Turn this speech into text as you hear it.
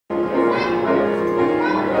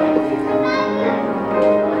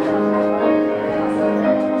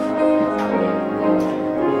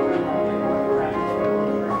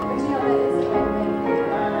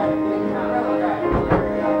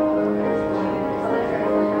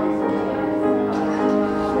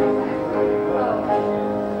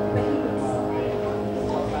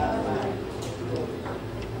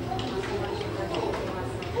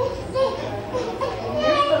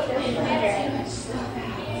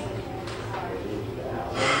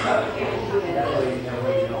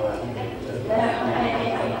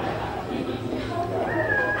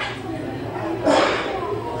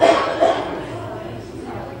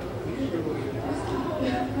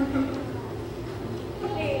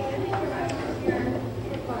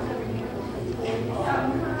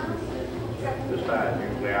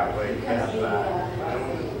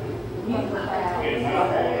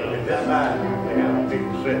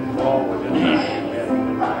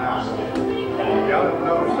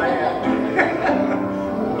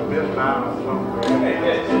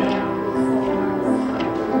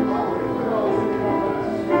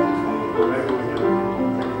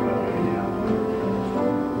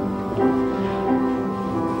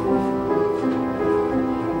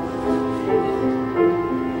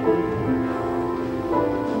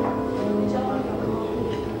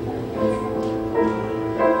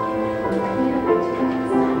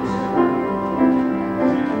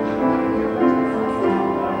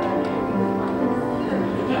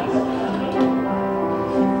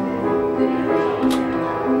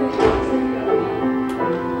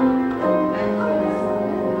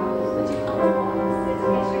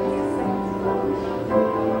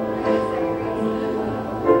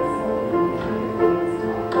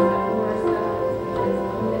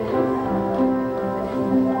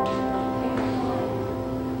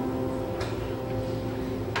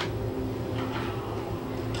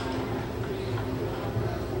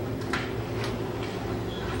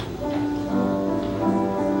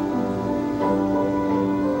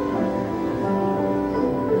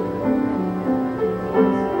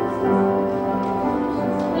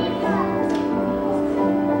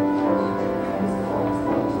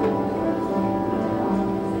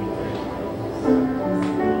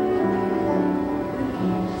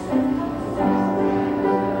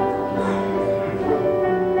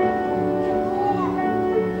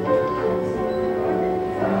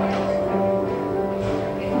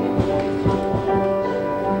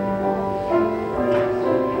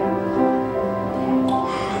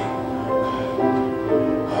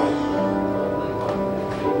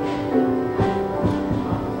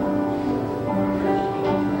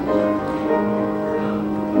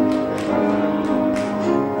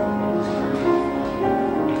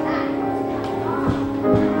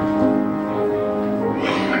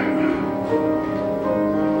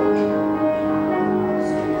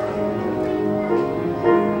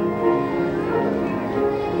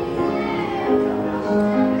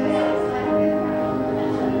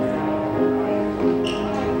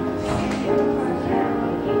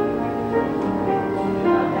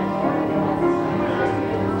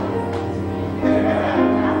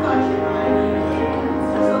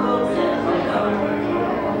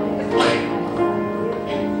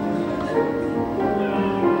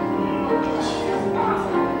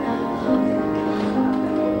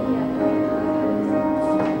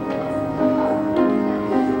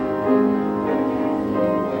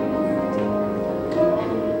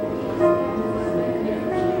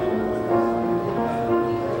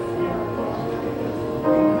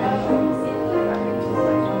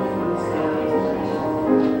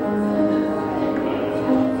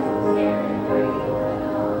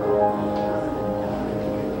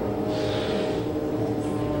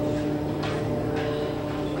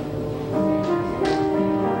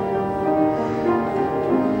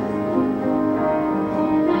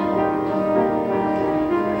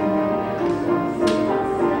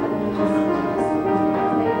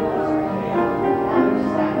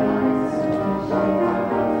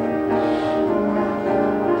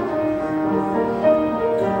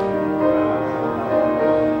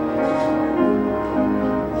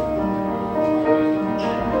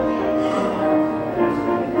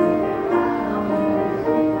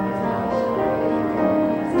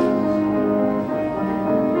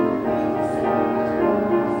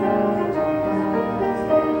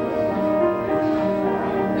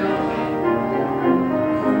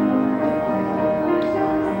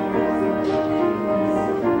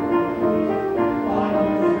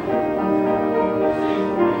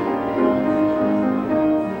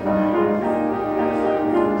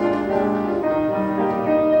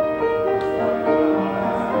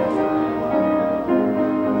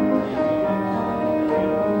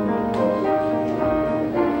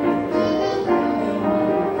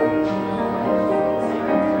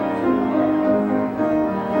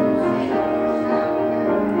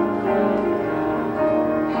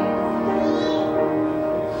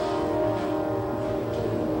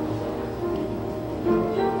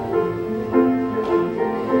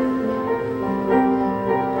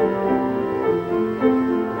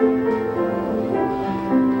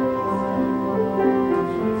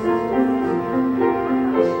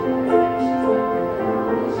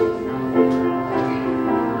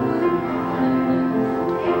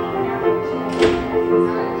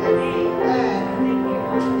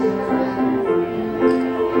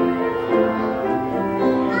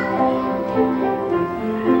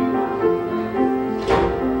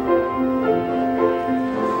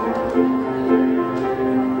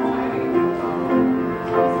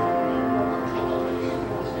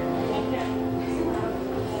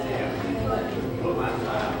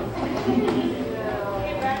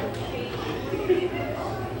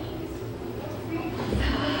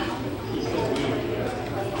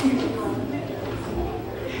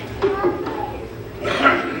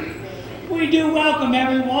we do welcome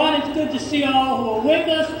everyone. It's good to see all who are with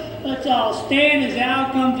us. Let's all stand as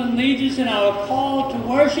Al comes and leads us in our call to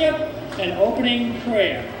worship and opening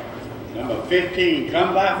prayer. Number 15,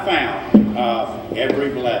 come thy fount of every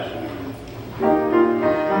blessing.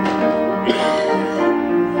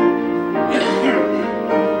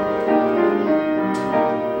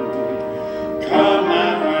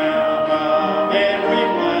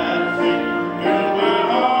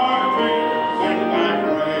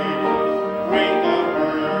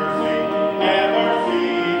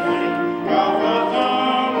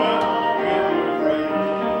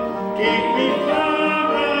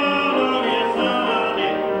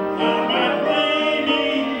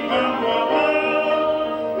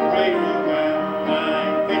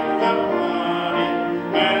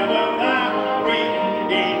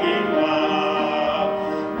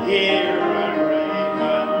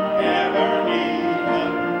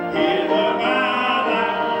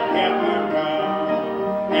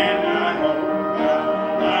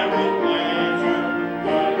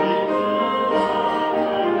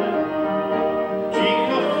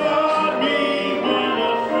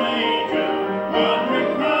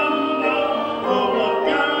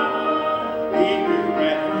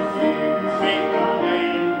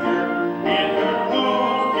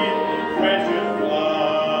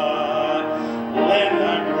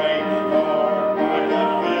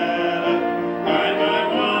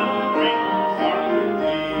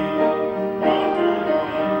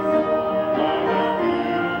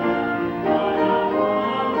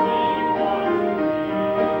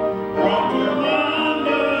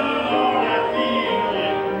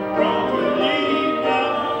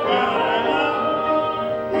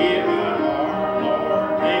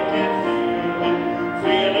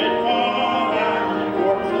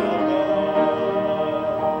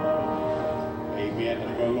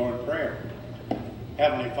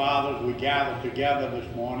 Together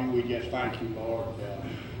this morning, we just thank you, Lord,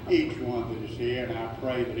 each one that is here, and I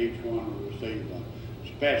pray that each one will receive a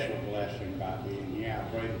special blessing by being here. I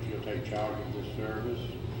pray that you'll take charge of this service.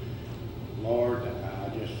 Lord, I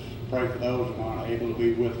just pray for those who aren't able to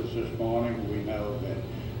be with us this morning. We know that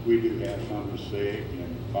we do have some who are sick,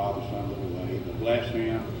 and Father, some that are away. But bless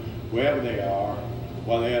them wherever they are,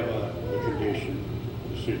 whatever the condition,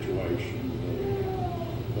 the situation.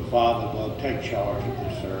 But Father, Lord, take charge of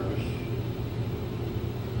this service.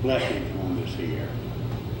 Bless each one that's here.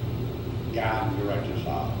 Guide and direct us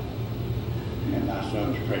all. In thy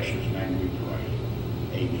Son's precious name we pray.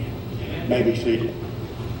 Amen. May be seated.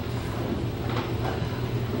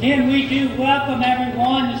 Again, we do welcome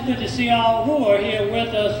everyone. It's good to see all who are here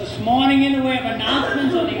with us this morning. In the way of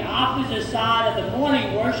announcements on the opposite side of the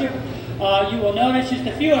morning worship, you will notice just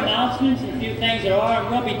a few announcements and a few things that are and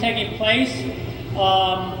will be taking place.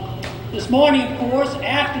 This morning, of course,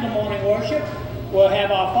 after the morning worship, we'll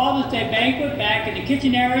have our Father's Day banquet back in the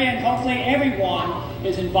kitchen area, and hopefully everyone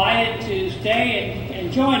is invited to stay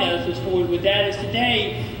and join us with that. As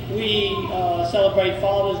today we celebrate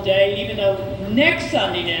Father's Day, even though next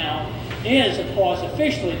Sunday now is, of course,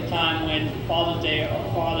 officially the time when Father's Day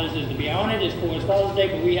or Fathers is to be honored as far as Father's Day,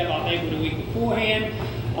 but we have our banquet a week beforehand,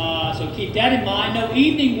 so keep that in mind. No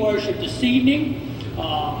evening worship this evening.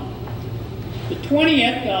 The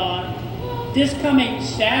 20th, this coming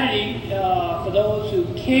Saturday, for those who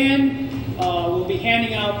can, we'll be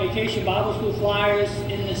handing out Vacation Bible School flyers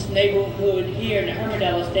in this neighborhood here in the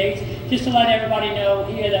Hermondale Estates, just to let everybody know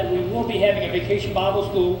here that we will be having a Vacation Bible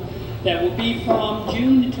School that will be from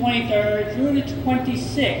June the 23rd through the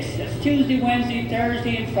 26th. That's Tuesday, Wednesday,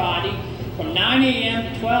 Thursday, and Friday, from 9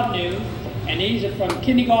 a.m. to 12 noon, and these are from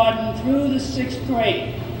kindergarten through the 6th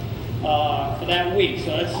grade. For that week. So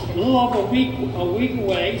that's a little over a week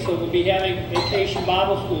away, so we'll be having Vacation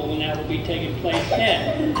Bible School, and that will be taking place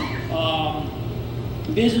then.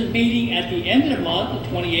 Business meeting at the end of the month, the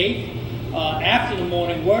 28th, after the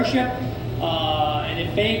morning worship. And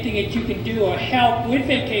if anything that you can do or help with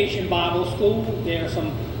Vacation Bible School, there are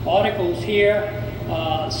some articles here.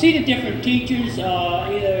 See the different teachers,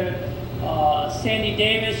 either Sandy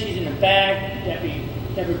Davis, she's in the back,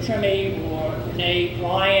 Deborah Trimmey, or Renee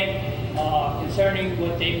Bryant, concerning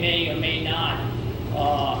what they may or may not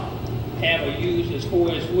have or use as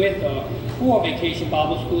far as with or for Vacation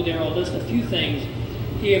Bible School. There are a list of a few things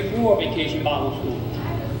here for Vacation Bible School. I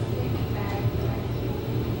have a sleeping bag.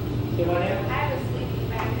 Say what now? I have a sleeping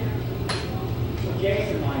bag there. Well,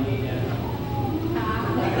 Jason might need that.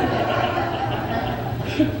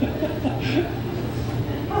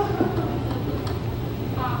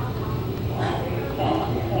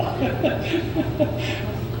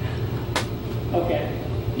 Okay.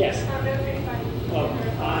 Yes. Oh, no, pretty funny. Well,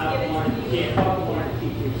 one of the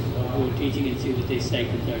teachers who are teaching and see what they say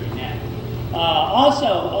concerning that.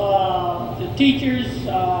 Also, the teachers,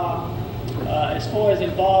 as far as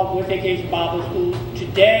involved with Vacation Bible School,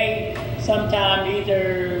 today, sometime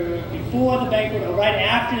either before the banquet or right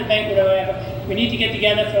after the banquet or whatever, we need to get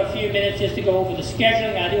together for a few minutes just to go over the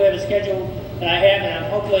scheduling. I do have a schedule that I have, and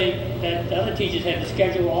I'm hopefully that the other teachers have the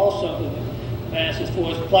schedule also, as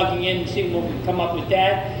far as plugging in and seeing what we can come up with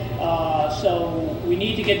that. So we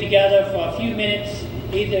need to get together for a few minutes,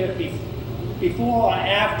 either before or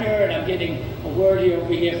after, and I'm getting a word here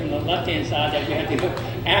over here from the left-hand side that we have to go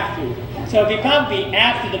after. So it'll probably be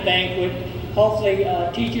after the banquet, hopefully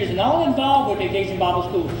teachers and all involved with Vacation Bible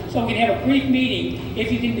School, so we can have a brief meeting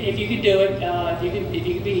if you can do it, if you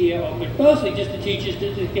can be here, but mostly just the teachers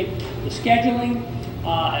to get the scheduling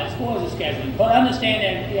as far as the scheduling. But understand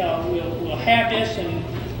that we'll have this, and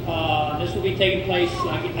this will be taking place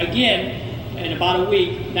again in about a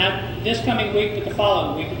week, not this coming week, but the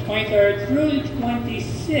following week, the 23rd through the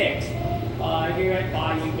 26th, here at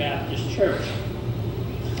Bayou Baptist Church.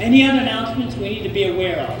 Any other announcements we need to be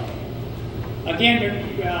aware of? Again,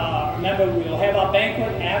 remember, we'll have our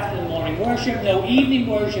banquet after the morning worship. No evening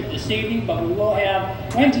worship this evening, but we will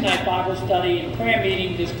have Wednesday night Bible study and prayer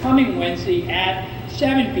meeting this coming Wednesday at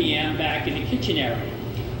 7 p.m. back in the kitchen area.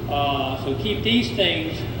 So keep these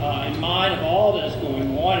things in mind of all that's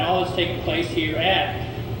going on and all that's taking place here at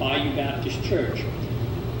Bayou Baptist Church.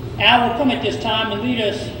 Al will come at this time and lead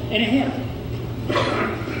us in a hymn.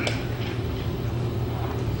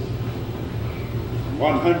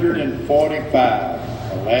 145,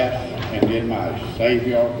 alas, and in my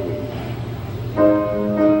Savior believe.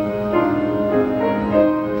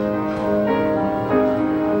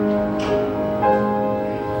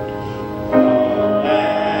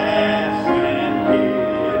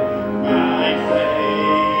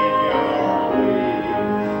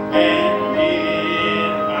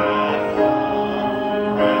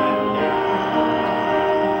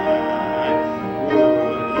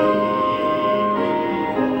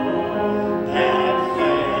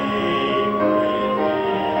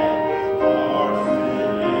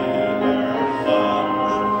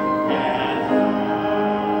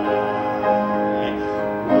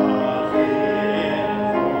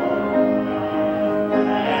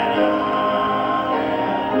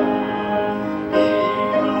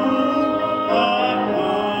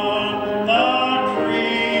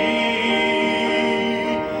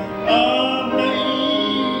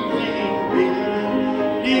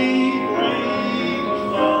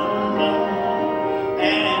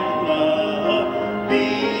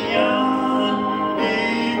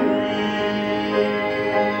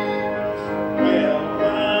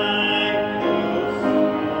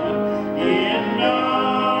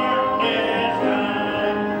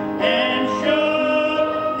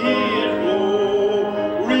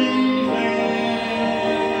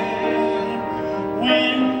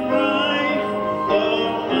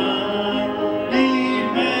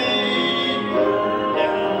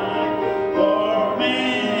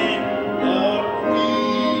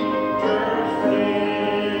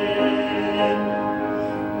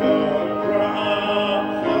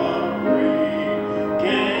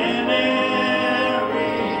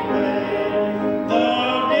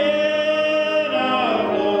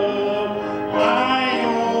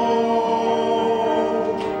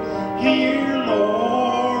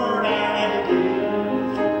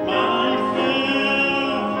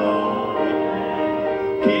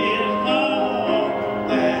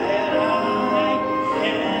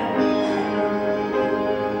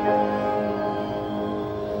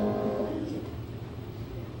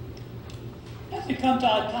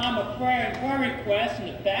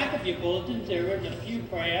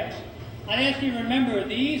 I ask you to remember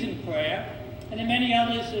these in prayer, and then many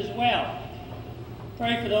others as well.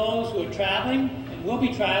 Pray for those who are traveling and will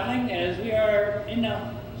be traveling, as we are in the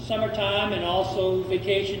summertime and also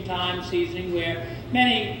vacation time season where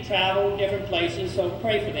many travel different places, so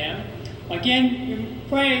pray for them. Again,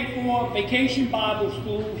 pray for Vacation Bible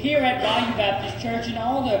School here at Bayou Baptist Church and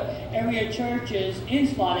all the area churches in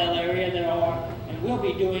Slidell area that are and will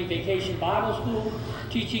be doing Vacation Bible School,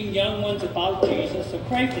 teaching young ones about Jesus, so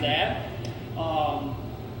pray for that.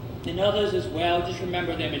 And others as well, just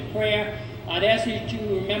remember them in prayer. I'd ask you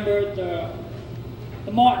to remember the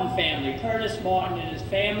Martin family, Curtis Martin and his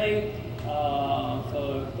family.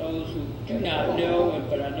 For those who do not know,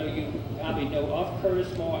 but I know you probably know of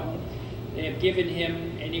Curtis Martin, they have given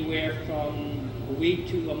him anywhere from a week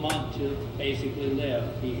to a month to basically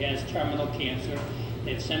live. He has terminal cancer.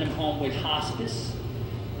 They've sent him home with hospice,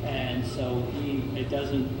 and so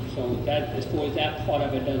as far as that part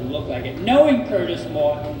of it doesn't look like it. Knowing Curtis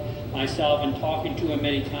Martin, myself and talking to him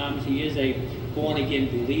many times. He is a born-again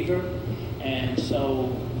believer, and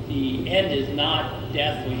so the end is not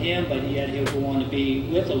death for him, but yet he'll go on to be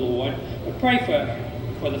with the Lord. But pray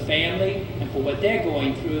for the family and for what they're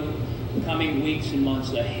going through the coming weeks and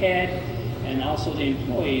months ahead, and also the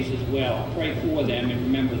employees as well. Pray for them and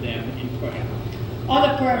remember them in prayer.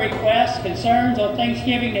 Other prayer requests, concerns, or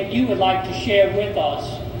Thanksgiving that you would like to share with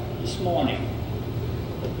us this morning?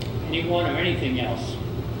 Anyone or anything else?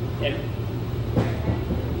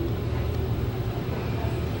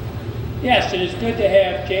 Yes, it is good to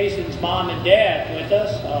have Jason's mom and dad with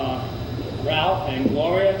us, Ralph and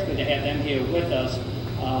Gloria. It's good to have them here with us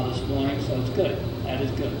this morning, so it's good. That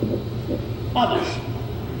is good. Others?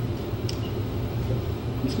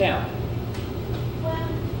 Miss Now. Well,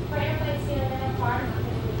 for everybody's here, that I'm part of my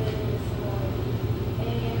family this morning.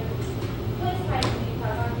 And please pray for me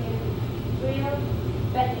because I'm in real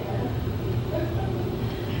bad.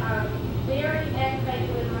 Very aggravated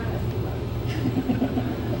with my husband.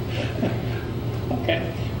 Okay.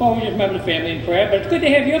 Well, we just remember the family in prayer, but it's good to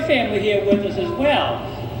have your family here with us as well.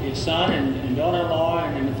 Your son and daughter-in-law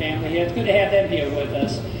and the family here. It's good to have them here with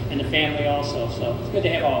us and the family also. So it's good to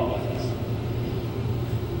have all with us.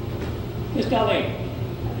 Miss Darlene.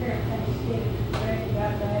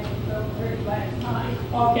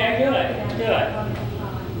 Okay,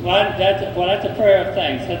 good. Well, that's a prayer of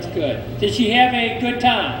thanks. That's good. Did she have a good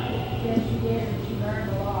time? Yes, she did, and she learned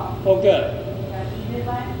a lot. Oh, good. Yeah, she did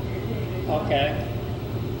last year, too. Okay.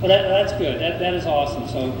 Well, that's good. That is awesome.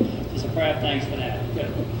 So just a prayer of thanks for that.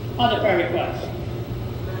 Good. Other prayer requests?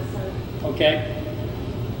 Okay.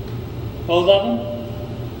 Both of them?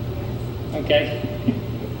 Okay.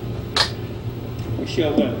 We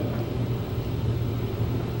sure will.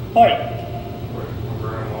 All right. My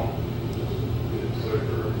grandma getting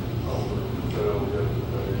sicker over in Slidell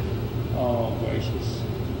yesterday. Oh, gracious.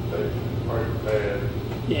 They pretty bad.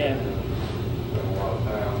 Yeah, Spent a lot of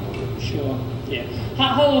time with it. sure. Yeah.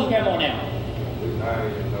 How old is Grandma now? Be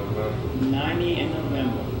 90 in November. 90 in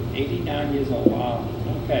November. 89 years old. Wow.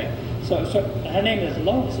 Okay. So her name is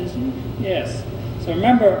Lois, isn't it? Yes. So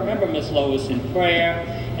remember Miss Lois in prayer,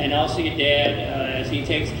 and also your dad as he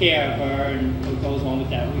takes care of her and what goes on with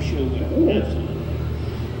that. We sure will. Absolutely.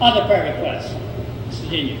 Other prayer requests? Mrs.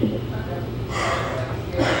 Virginia.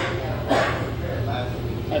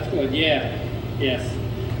 That's good. Yeah. Yes.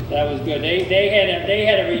 That was good. They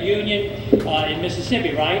had a reunion in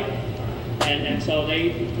Mississippi, right? And so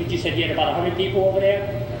you said you had about 100 people over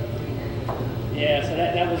there? Yeah, so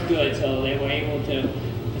that was good. So they were able to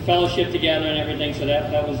fellowship together and everything. So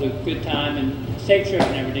that was a good time and safe trip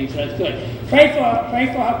and everything. So that's good. Pray for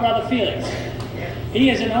her brother Felix. He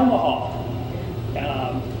is in Omaha.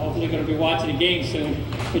 Hopefully going to be watching the game soon.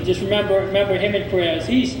 But just remember him in prayers.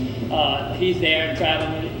 He's there and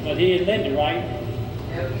traveling. But he and Linda, right?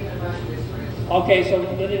 Okay, so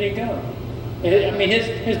where did he go? I mean,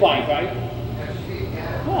 his wife, right?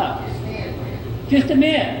 Huh. Just a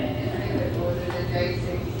man.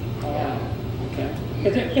 Okay.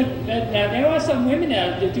 Now, there are some women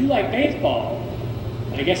that do like baseball.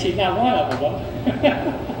 I guess she's not one of them.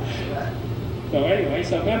 So anyway,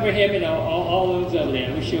 so remember him and all those over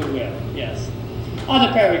there. We sure will. Yes.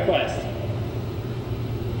 Other prayer requests?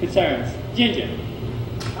 Concerns? Ginger?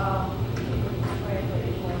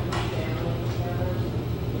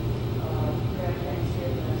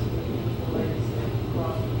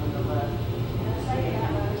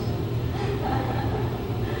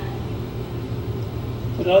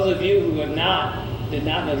 For those of you who did not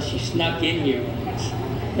know, she snuck in here once.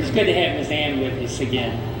 But it's good to have Miss Ann with us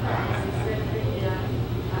again.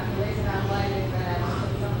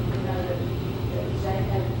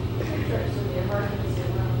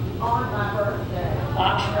 On my birthday,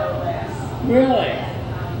 no less. Really? And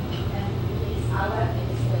I left him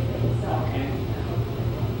sleeping, so. Okay.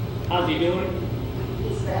 How's he doing?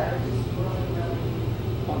 He's better, just really.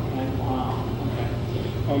 Okay. Wow. Okay.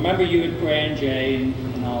 Well, remember you and prayer and Jay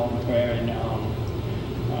and all in prayer, and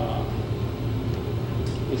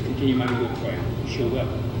let's continue maybe with prayer. Sure will.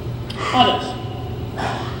 Others?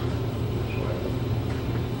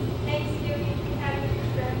 Thanksgiving, we had a good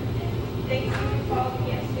trip, and Thanksgiving fall,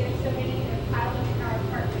 yes, we have so many that piled up in our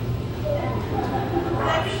apartment.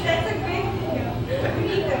 That's a big deal. We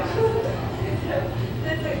need those.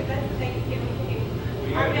 That's a Thanksgiving thing.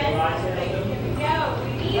 Our best is Thanksgiving. No,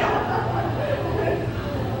 we need them.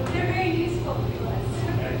 They're very useful to us.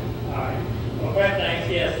 Okay. All right. Well, prayer thanks.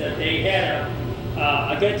 Yes, they had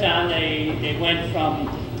a good time. They went from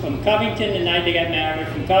Covington the night they got married,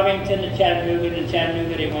 from Covington to Chattanooga, and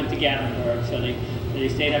Chattanooga they went to Gatlinburg. So they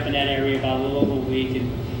stayed up in that area about a little over a week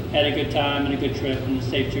and had a good time and a good trip and a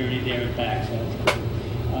safe journey there and back. So that's good.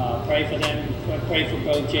 Pray for them. Pray for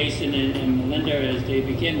both Jason and Melinda as they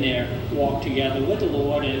begin their walk together with the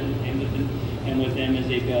Lord and with them as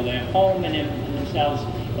they build their home and themselves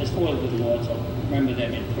as forward with the Lord. So remember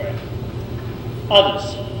them in prayer.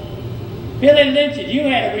 Others. Billy Lynch, you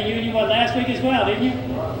had a reunion last week as well, didn't you?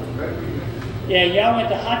 Yeah, y'all went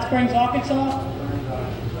to Hot Springs, Arkansas?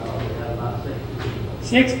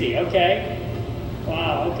 60, okay.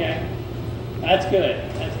 Wow, okay. That's good.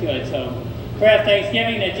 That's good. So, prayer of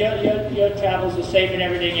thanksgiving that your travels are safe and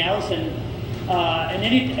everything else. And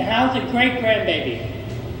how's the great grandbaby?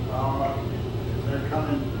 They're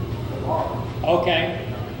coming tomorrow.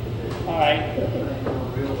 Okay. All right.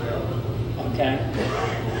 Okay.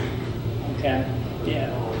 Okay. Yeah.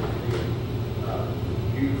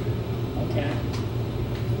 Okay.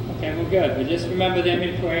 Okay, well, good. But just remember them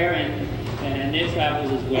in prayer and their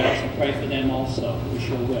travels as well. So pray for them also. We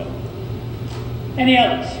sure will. Any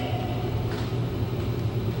others?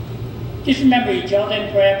 Just remember each other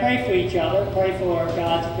in prayer. Pray for each other. Pray for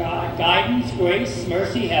God's guidance, grace,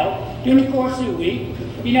 mercy, help during the course of the week.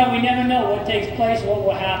 You know, we never know what takes place, what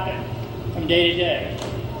will happen from day to day.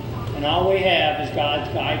 And all we have is God's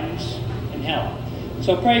guidance and help.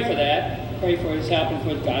 So pray for that. Pray for His help and for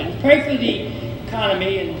His guidance. Pray for the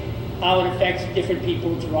economy and how it affects different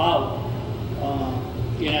people throughout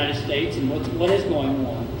the United States and what is going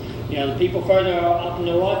on. You know, the people further up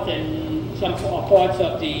north and some parts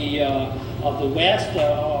of the West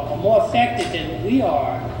are more affected than we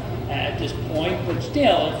are at this point, but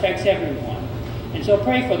still it affects everyone. And so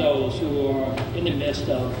pray for those who are in the midst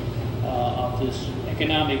of this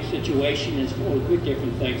economic situation as well with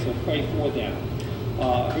different things, so pray for them.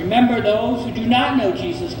 Remember those who do not know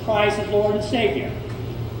Jesus Christ as Lord and Savior.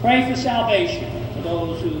 Pray for salvation for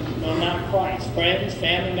those who know not Christ, friends,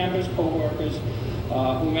 family members, co-workers,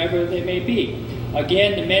 whomever they may be.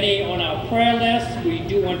 Again, the many on our prayer list, we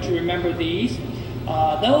do want to remember these.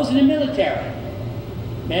 Those in the military,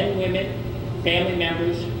 men, women, family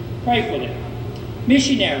members, pray for them.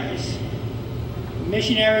 Missionaries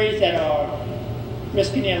that are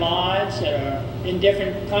risking their lives, that are in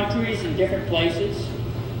different countries and different places,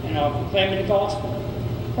 and are proclaiming the gospel.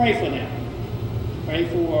 Pray for them. Pray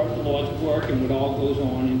for the Lord's work and what all goes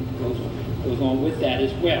on and goes on with that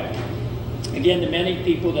as well. Again, the many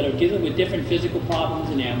people that are dealing with different physical problems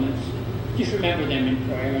and ailments, just remember them in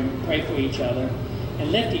prayer and pray for each other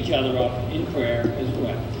and lift each other up in prayer as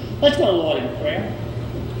well. Let's go to the Lord in prayer.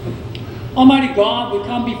 Almighty God, we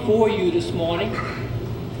come before you this morning.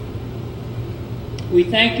 We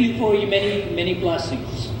thank you for your many, many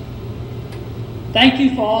blessings. Thank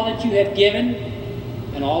you for all that you have given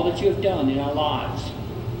and all that you have done in our lives.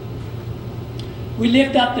 We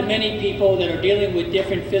lift up the many people that are dealing with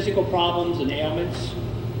different physical problems and ailments.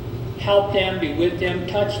 Help them, be with them,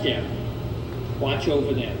 touch them, watch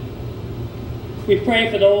over them. We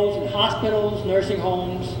pray for those in hospitals, nursing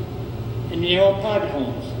homes, and in their own private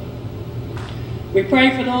homes. We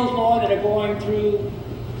pray for those, Lord, that are going through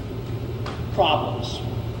problems,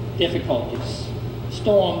 difficulties,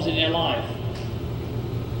 storms in their life.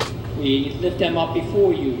 We lift them up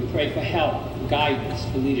before you. We pray for help, for guidance,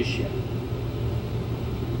 for leadership.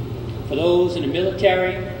 For those in the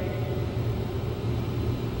military,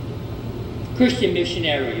 Christian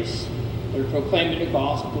missionaries that are proclaiming the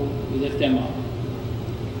gospel, we lift them up.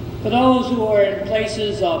 For those who are in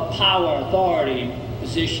places of power, authority, and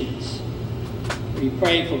positions, we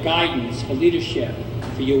pray for guidance, for leadership,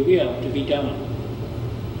 for your will to be done.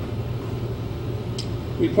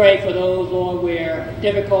 We pray for those, Lord, where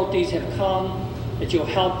difficulties have come, that you'll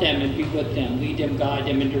help them and be with them, lead them, guide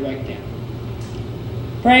them, and direct them.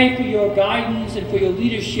 Pray for your guidance and for your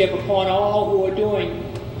leadership upon all who are doing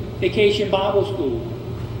Vacation Bible School.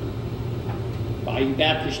 Bayou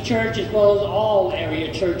Baptist Church, as well as all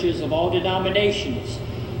area churches of all denominations,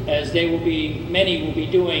 as many will be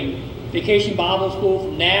doing Vacation Bible School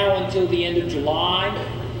from now until the end of July.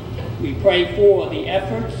 We pray for the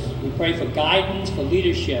efforts. We pray for guidance, for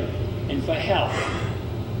leadership, and for help,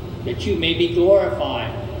 that you may be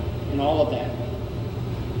glorified in all of that.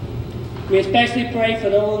 We especially pray for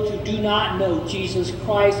those who do not know Jesus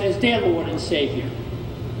Christ as their Lord and Savior.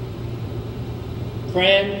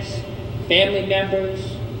 Friends, family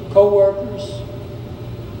members, co-workers,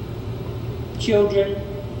 children,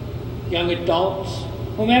 young adults,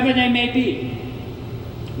 whomever they may be.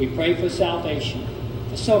 We pray for salvation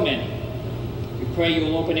for so many. We pray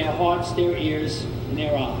you'll open their hearts, their ears, and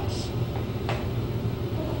their eyes.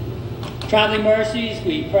 Traveling mercies,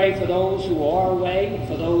 we pray for those who are away,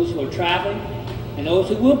 for those who are traveling, and those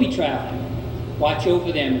who will be traveling. Watch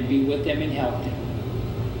over them and be with them and help them.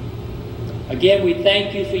 Again, we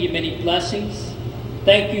thank you for your many blessings.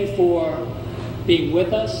 Thank you for being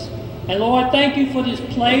with us. And Lord, thank you for this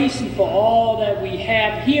place and for all that we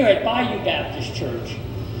have here at Bayou Baptist Church.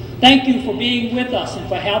 Thank you for being with us and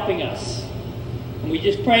for helping us. And we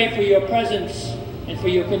just pray for your presence and for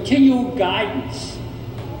your continual guidance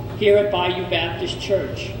here at Bayou Baptist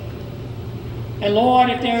Church. And Lord,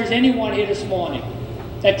 if there is anyone here this morning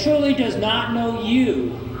that truly does not know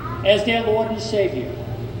you as their Lord and Savior,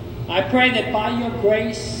 I pray that by your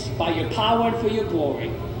grace, by your power, and for your glory,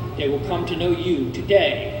 they will come to know you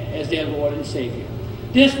today as their Lord and Savior.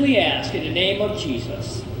 This we ask in the name of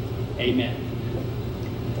Jesus. Amen.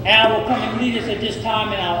 Al will come and lead us at this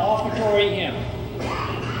time in our offertory hymn.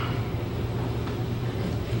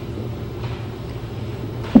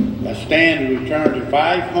 Let's stand and return to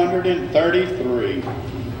 533.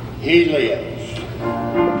 He lives.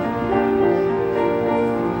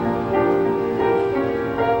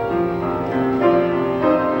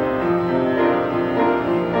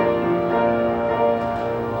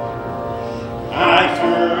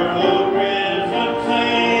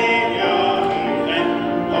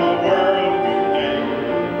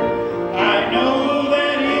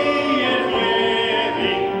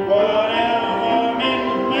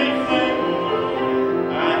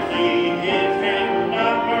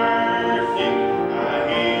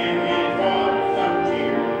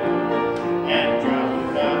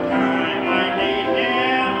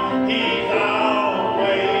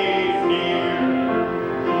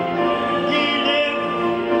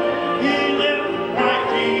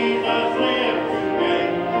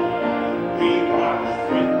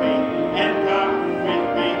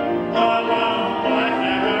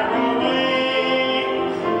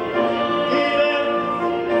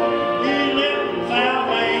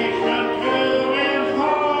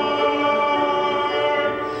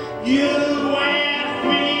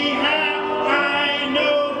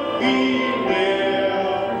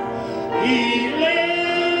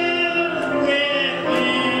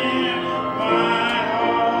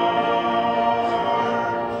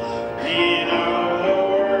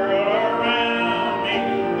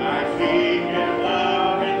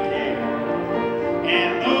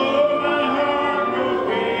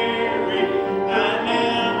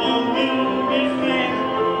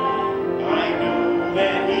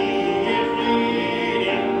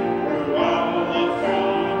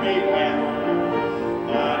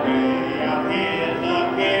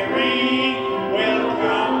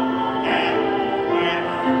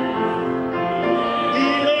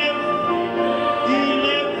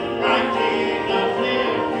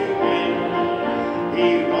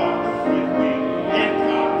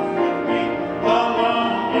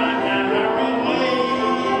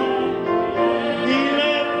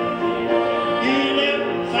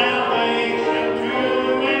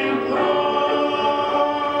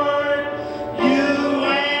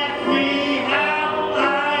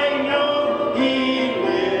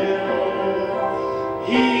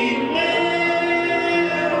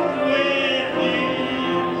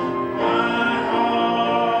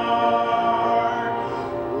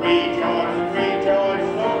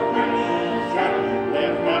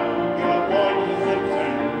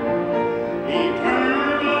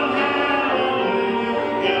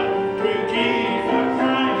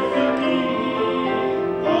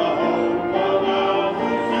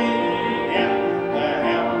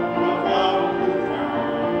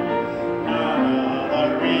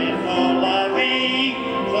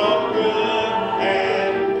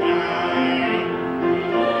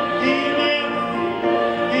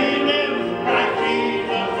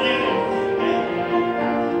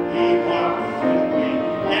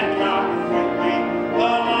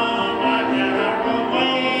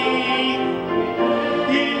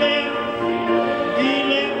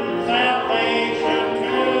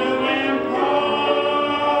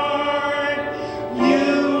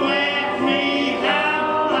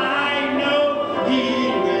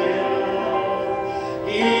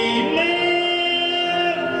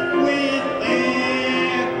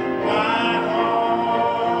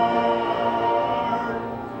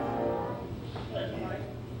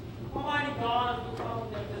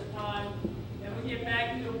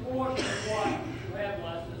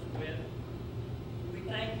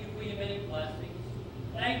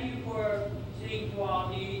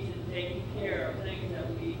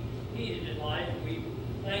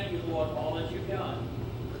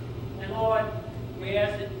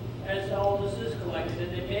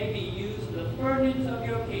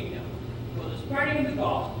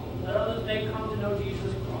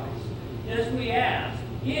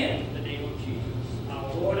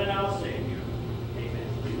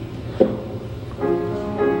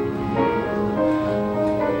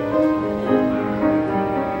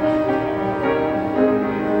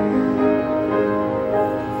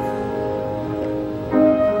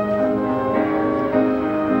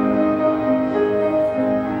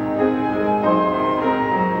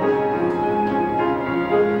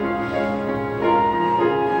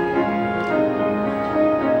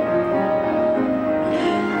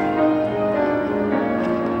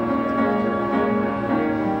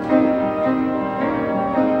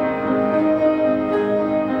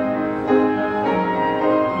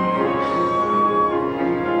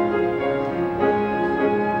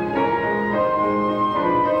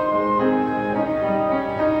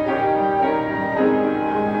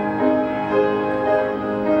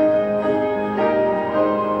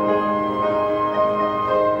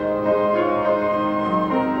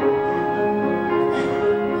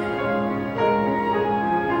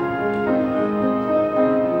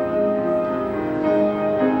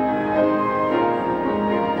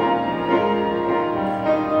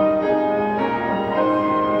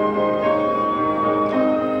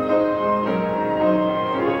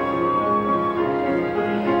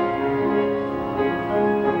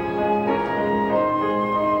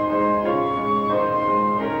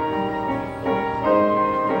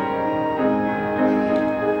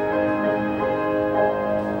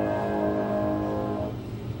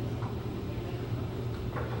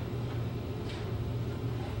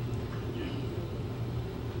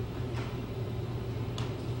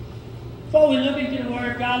 Before we look into the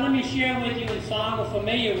Word of God, let me share with you a song, a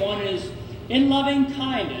familiar one is, In Loving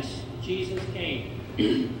Kindness, Jesus Came.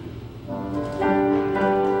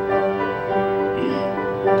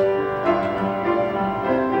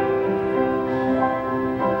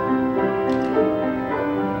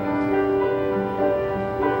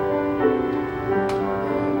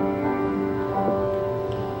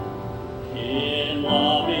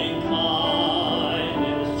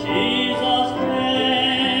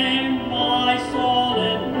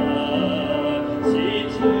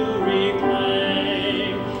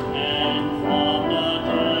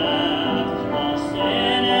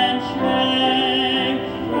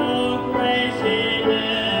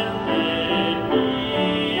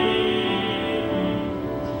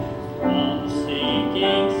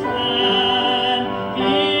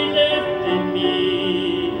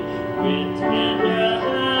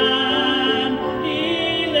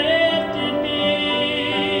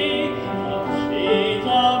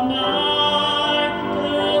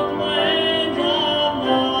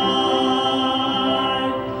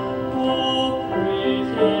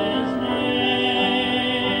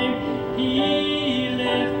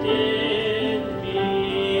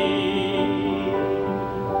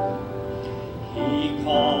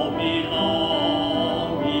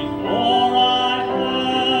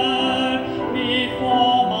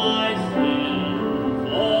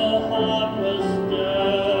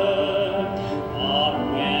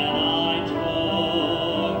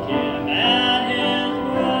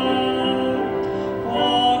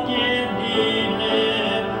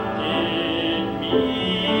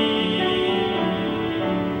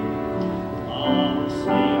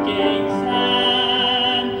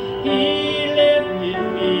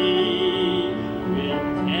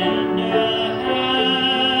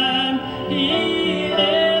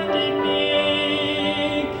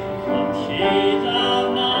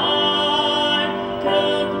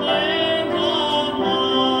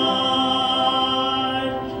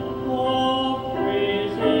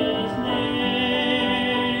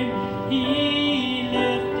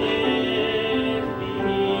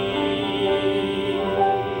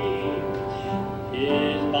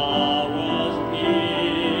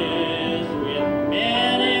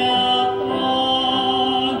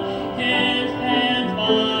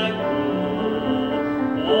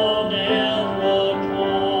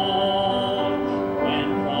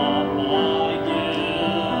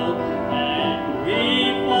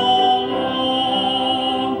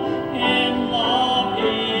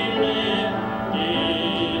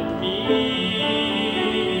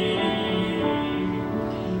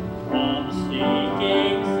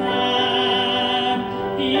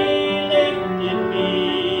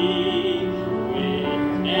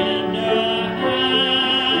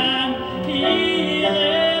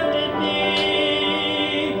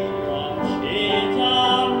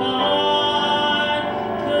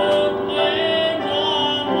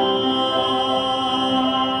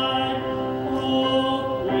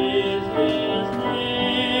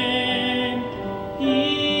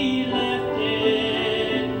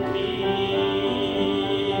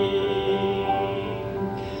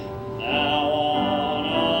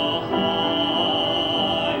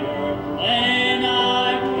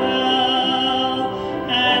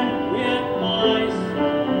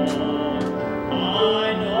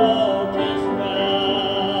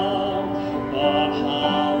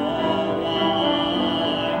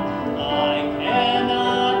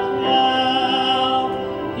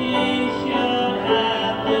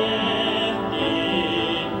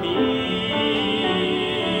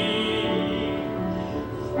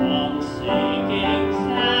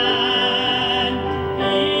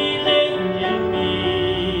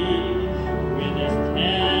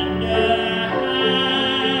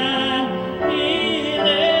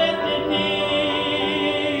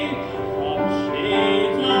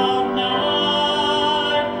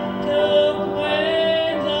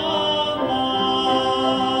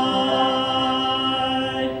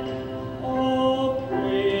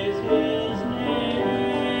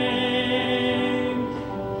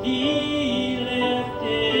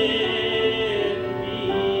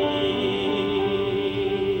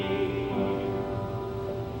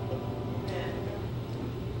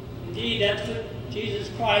 That's what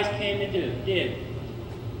Jesus Christ came to do, did.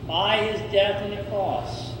 By his death on the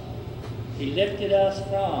cross, he lifted us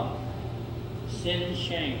from sin and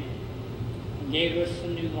shame and gave us a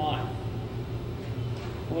new life.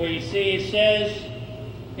 Well, you see, it says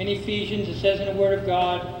in Ephesians, it says in the Word of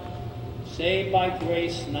God, saved by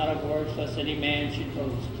grace, not of works, lest any man should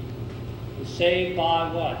boast. We're saved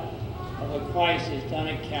by what? Of what Christ has done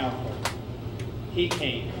at Calvary. He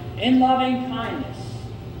came. In loving kindness,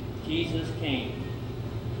 Jesus came.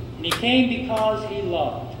 And he came because he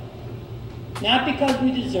loved. Not because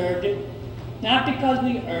we deserved it, not because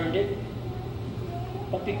we earned it,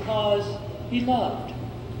 but because he loved.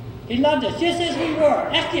 He loved us just as we were.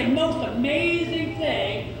 That's the most amazing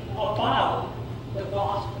thing about the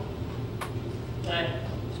gospel. That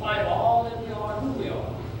in spite of all that we are, who we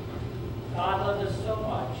are, God loved us so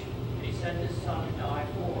much, he sent his Son to die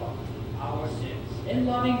for our sins. In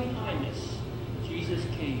loving kindness, Jesus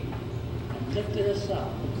came and lifted us up.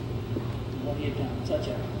 And what he had done. Such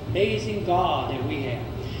an amazing God that we have.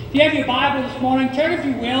 If you have your Bible this morning, turn, if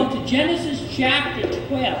you will, to Genesis chapter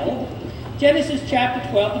 12. Genesis chapter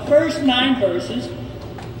 12, the first 9 verses,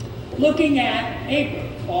 looking at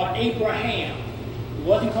Abram, or Abraham. He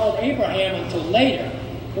wasn't called Abraham until later.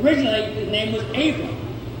 Originally, his name was Abram,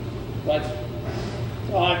 but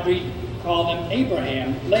God called him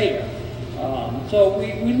Abraham later. So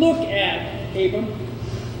we look at Abram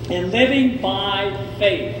and living by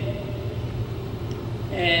faith.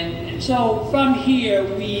 And so from here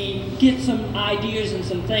we get some ideas and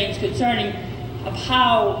some things concerning of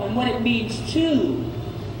how and what it means to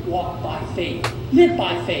walk by faith, live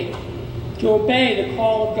by faith, to obey the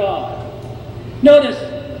call of God. Notice,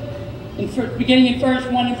 beginning in verse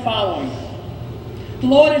 1 and following, the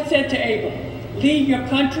Lord had said to Abram, leave your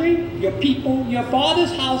country, your people, your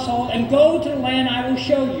father's household, and go to the land I will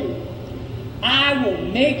show you. I will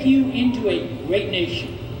make you into a great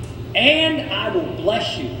nation, and I will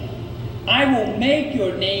bless you. I will make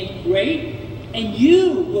your name great, and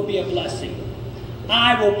you will be a blessing.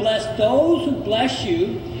 I will bless those who bless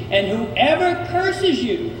you, and whoever curses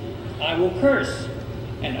you, I will curse.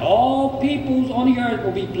 And all peoples on the earth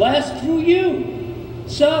will be blessed through you.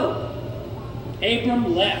 So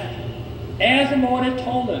Abram left, as the Lord had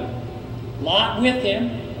told him. Lot with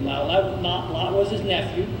him. Lot was his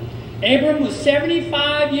nephew. Abram was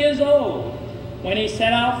 75 years old when he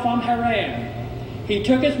set out from Haran. He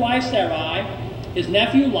took his wife Sarai, his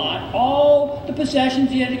nephew Lot, all the possessions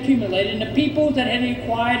he had accumulated, and the peoples that had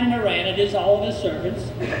acquired in Haran, it is all of his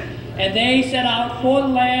servants, and they set out for the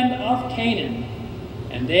land of Canaan,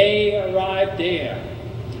 and they arrived there.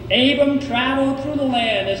 Abram traveled through the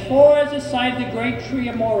land as far as the site of the great tree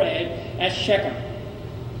of Mored at Shechem.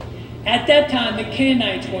 At that time the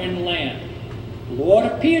Canaanites were in the land. The Lord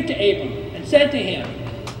appeared to Abram and said to him,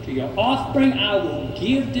 to your offspring I will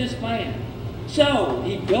give this land. So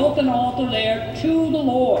he built an altar there to the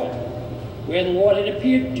Lord, where the Lord had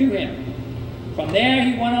appeared to him. From there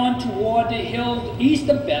he went on toward the hills east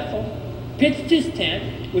of Bethel, pitched his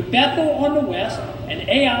tent, with Bethel on the west and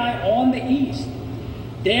Ai on the east.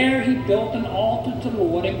 There he built an altar to the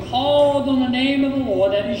Lord and called on the name of the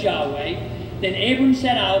Lord, that is Yahweh. Then Abram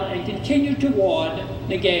set out and continued toward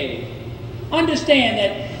Negev. Understand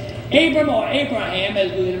that Abram, or Abraham,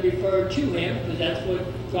 as we're going to refer to him, because that's what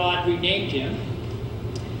God renamed him,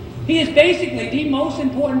 he is basically the most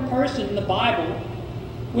important person in the Bible,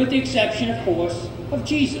 with the exception, of course, of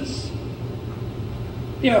Jesus.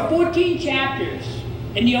 There are 14 chapters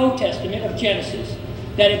in the Old Testament of Genesis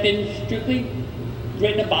that have been strictly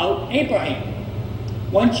written about Abraham.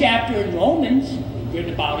 1 chapter in Romans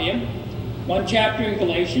written about him, 1 chapter in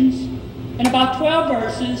Galatians, and about 12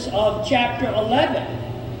 verses of chapter 11,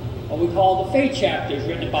 what we call the faith chapters,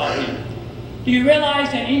 written about him. Do you realize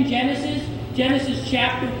that in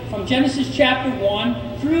from Genesis chapter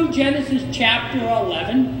 1 through Genesis chapter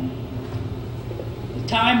 11, the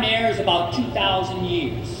time there is about 2,000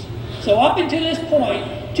 years. So up until this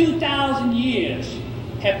point, 2,000 years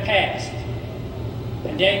have passed.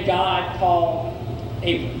 And then God called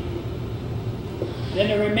Abram. Then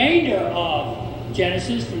the remainder of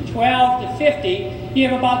Genesis, from 12 to 50, you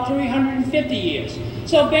have about 350 years.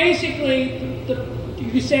 So basically,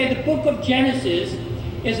 you could say the book of Genesis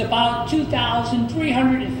is about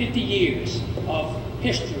 2,350 years of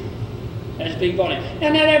history that has been going on. Now,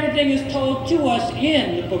 not everything is told to us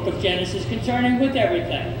in the book of Genesis concerning with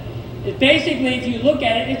everything. It's basically, if you look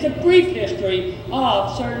at it, it's a brief history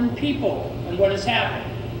of certain people and what has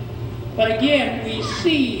happened. But again, we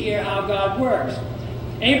see here how God works.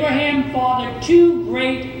 Abraham fathered 2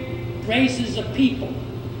 great races of people,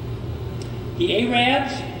 the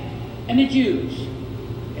Arabs and the Jews.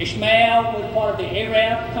 Ishmael was part of the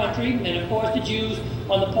Arab country, and of course the Jews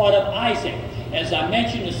on the part of Isaac. As I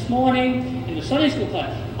mentioned this morning in the Sunday school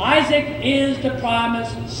class, Isaac is the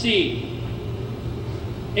promised seed.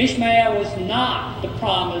 Ishmael was not the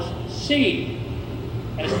promised seed,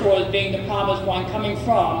 as far as being the promised one coming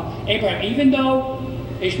from Abraham. Even though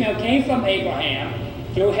Ishmael came from Abraham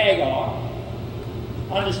through Hagar,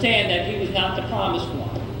 understand that he was not the promised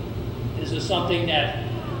one. This is something that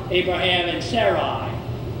Abraham and Sarai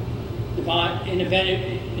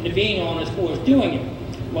intervene on as far as doing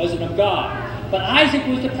it. It wasn't of God. But Isaac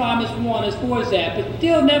was the promised one as far as that. But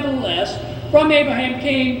still, nevertheless, from Abraham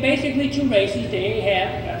came basically two races, the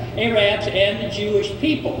Arabs and the Jewish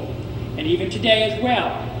people. And even today as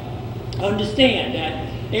well. Understand that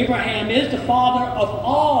Abraham is the father of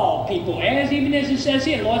all people. Even as it says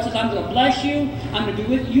here, the Lord says, I'm going to bless you. I'm going to be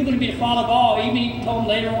with you. You're going to be the father of all. Even he told him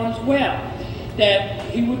later on as well that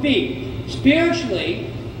he would be.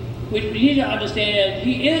 Spiritually, we need to understand that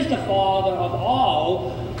he is the father of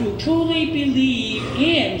all who truly believe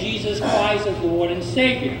in Jesus Christ as Lord and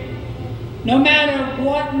Savior. No matter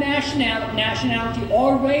what nationality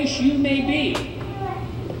or race you may be,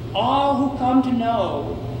 all who come to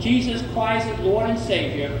know Jesus Christ as Lord and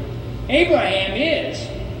Savior, Abraham is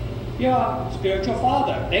your spiritual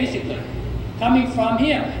father, basically, coming from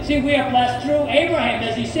him. See, we are blessed through Abraham,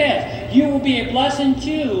 as he says. You will be a blessing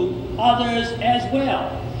to others as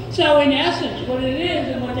well. So, in essence, what it is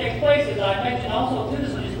and what takes place, as I mentioned also to the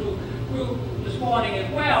Sunday school group this morning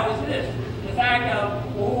as well, is this. The fact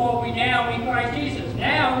of, who are we now in Christ Jesus?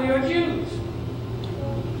 Now we are Jews.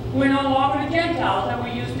 We're no longer the Gentiles that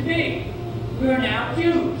we used to be. We are now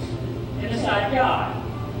Jews in the sight of God.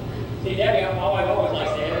 See, Debbie, my wife always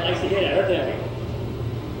likes to hear that. Debbie.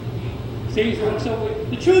 See, so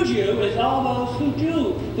the true Jew is all those who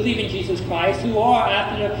do believe in Jesus Christ, who are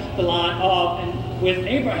after the line of and with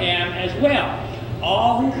Abraham as well.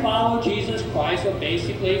 All who follow Jesus Christ are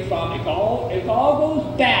basically from, it all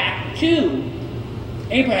goes back to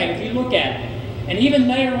Abraham, if you look at it. And even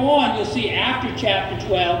later on, you'll see after chapter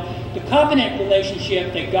 12, the covenant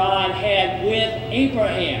relationship that God had with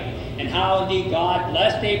Abraham, and how indeed God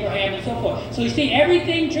blessed Abraham and so forth. So you see,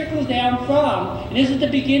 everything trickles down from, and this is the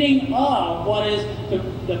beginning of what is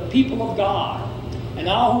the people of God. And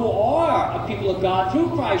all who are a people of God through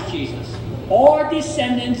Christ Jesus are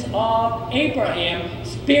descendants of Abraham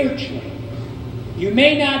spiritually. You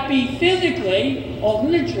may not be physically or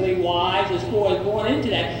literally wise as far as born into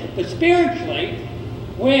that, but spiritually,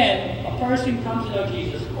 when a person comes to know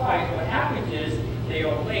Jesus Christ, what happens is they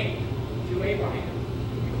are linked to Abraham.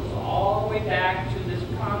 It goes all the way back to this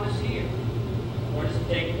promise here. Where does it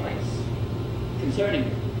take place? Concerning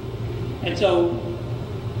it. And so,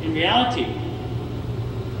 in reality,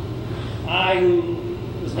 I who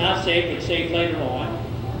was not saved, but saved later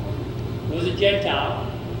on, was a Gentile.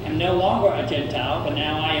 I'm no longer a Gentile, but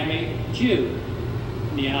now I am a Jew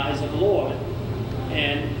in the eyes of the Lord.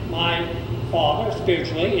 And my father,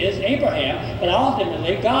 spiritually, is Abraham, but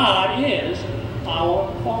ultimately, God is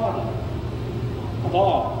our Father of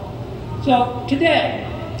all. So, today,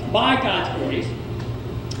 by God's grace,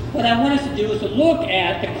 what I want us to do is to look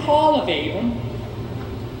at the call of Abram,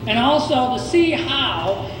 and also to see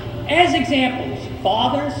how, as examples,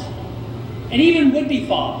 fathers, and even would-be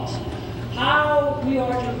fathers, how we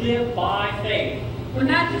are to live by faith. But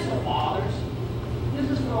not just for fathers. This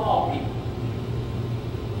is for all people.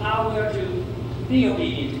 How we are to be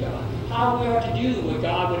obedient to God. How we are to do what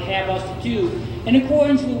God would have us to do in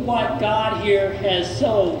accordance with what God here has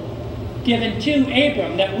so given to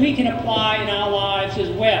Abram that we can apply in our lives as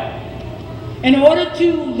well. In order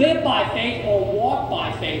to live by faith or walk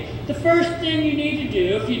by faith, the first thing you need to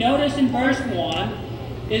do, if you notice in verse 1,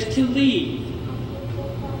 is to leave.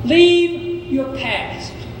 Leave your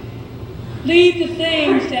past. Leave the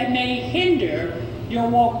things that may hinder your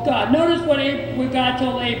walk with God. Notice what God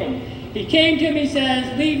told Abram. He came to him, he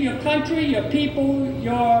says, leave your country, your people,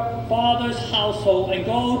 your father's household, and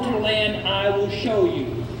go to the land I will show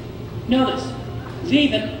you. Notice,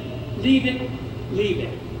 leave it, leave it, leave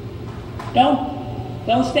it.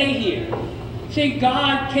 Don't stay here. See,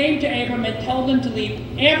 God came to Abram and told him to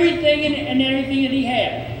leave everything and everything that he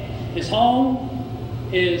had. His home,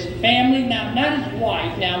 his family, now not his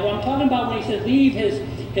wife. Now, what I'm talking about when he says leave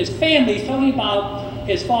his family, he's talking about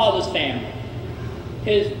his father's family,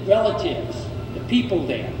 his relatives, the people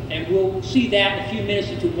there. And we'll see that in a few minutes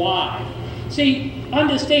as to why. See,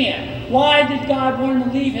 understand, why did God want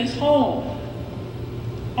him to leave his home?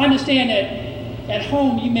 Understand that at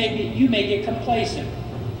home you may get complacent.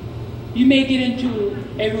 You may get into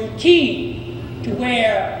a routine to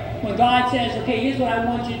where when God says, okay, here's what I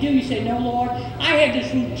want you to do, you say, no, Lord, I have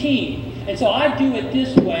this routine, and so I do it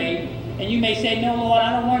this way, and you may say, no, Lord,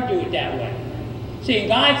 I don't want to do it that way. See, and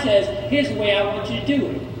God says, here's the way I want you to do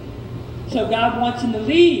it. So God wants him to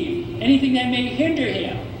leave anything that may hinder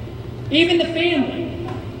him. Even the family.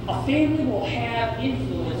 A family will have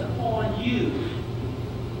influence upon you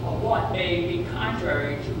of what may be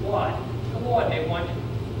contrary to what the Lord may want to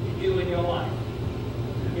do in your life.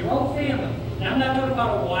 Your own family. Now, I'm not talking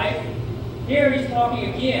about a wife. Here he's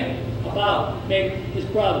talking again about maybe his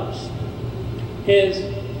brothers, his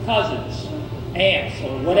cousins, aunts,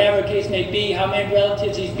 or whatever the case may be, how many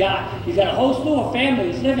relatives he's got. He's got a whole slew of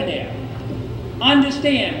families living there.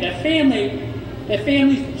 Understand that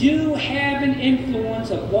families do have an influence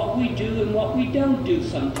of what we do and what we don't do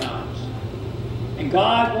sometimes. And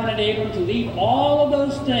God wanted Abram to leave all of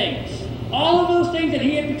those things that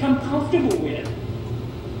he had become comfortable with,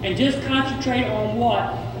 and just concentrate on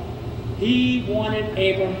what he wanted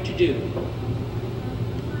Abram to do.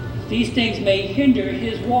 These things may hinder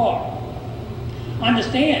his walk.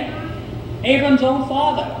 Understand, Abram's own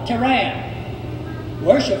father, Terah,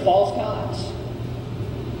 worshiped false gods.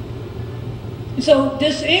 And so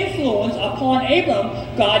this influence upon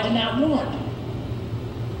Abram, God did not want.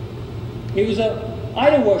 He was an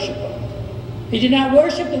idol worshiper. He did not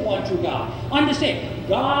worship the one true God. Understand,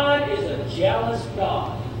 God is a jealous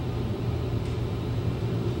God.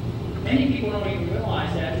 Many people don't even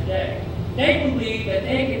realize that today. They believe that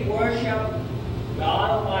they can worship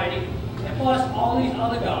God Almighty and plus all these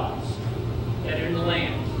other gods that are in the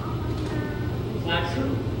land. It's not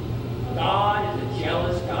true. God is a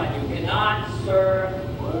jealous God. You cannot serve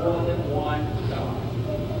more than one God.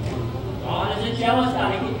 God is a jealous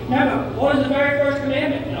God. Remember, what is the very first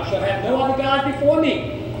commandment? Thou shalt have no other gods before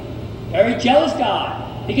me. Very jealous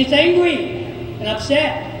God. He gets angry and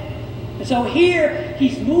upset. And so here,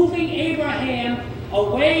 he's moving Abraham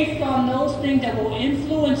away from those things that will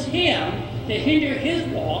influence him to hinder his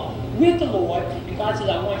walk with the Lord. And God says,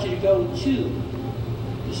 I want you to go to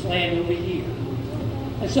this land over here.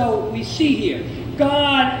 And so we see here,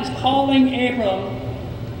 God is calling Abram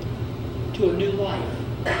to a new life.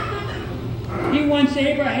 He wants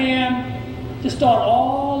Abraham to start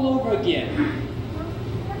all over again.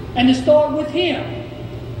 And to start with him.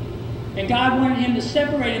 And God wanted him to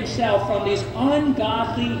separate himself from these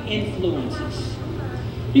ungodly influences.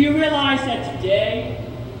 Do you realize that today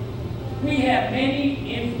we have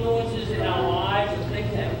many influences in our lives of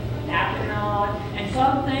things that happen in our lives, and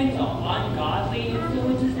some things are ungodly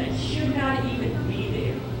influences that should not even be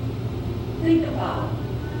there. Think about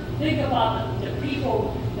it. Think about the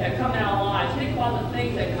people that come in our lives. Think about the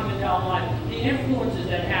things that come into our lives, the influences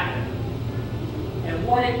that happen, and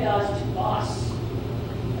what it does to us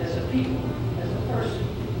as a people, as a person.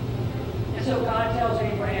 And so God tells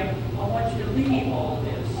Abraham, I want you to leave all of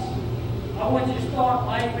this. I want you to start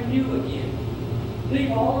life anew again.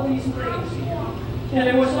 Leave all of these things here. Now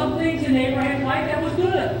there were some things in Abraham's life that was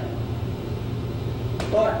good.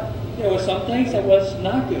 But there were some things that was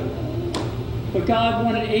not good. But God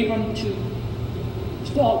wanted Abram to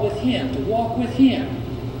start with him, to walk with him.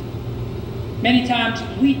 Many times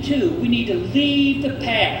we need to leave the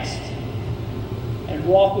past and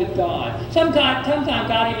walk with God. Sometimes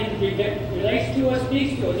God even relates to us,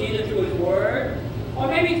 speaks to us, either through his word or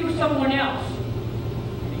maybe through someone else.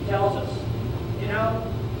 And he tells us, you know,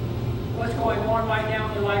 what's going on right now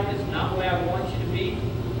in your life is not where I want you to be.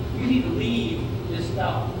 You need to leave this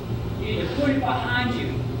stuff. You need to put it behind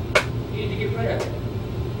you. You need to get rid of it.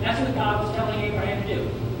 That's what God was telling Abraham to do.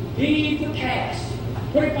 Leave the past.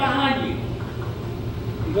 Put it behind you.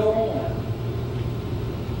 And go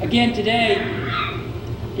on. Again, today,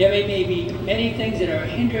 there may be many things that are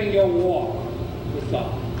hindering your walk with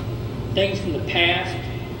God. Things from the past.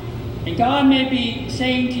 And God may be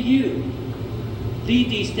saying to you, leave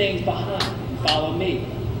these things behind and follow me.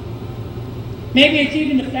 Maybe it's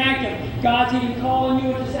even the fact that God's even calling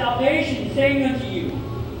you into salvation, saying unto you,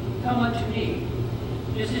 come unto me.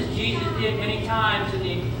 Just as Jesus did many times in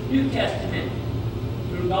the New Testament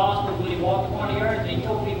through the gospel when he walked upon the earth and he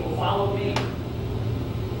told people, follow me.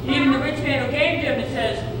 Even the rich man who came to him and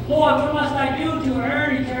says, Lord, what must I do to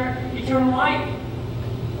earn eternal life?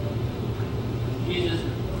 Jesus,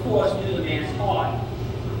 of course, knew the man's heart.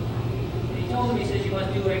 And he told him, he says, you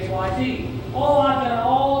must do X, Y, Z. Oh, I've done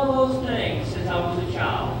all of those things since I was a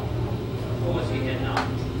child. Of course, he did not.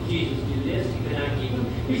 Jesus knew this. He could not keep them.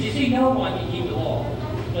 Because you see, no one can keep the law.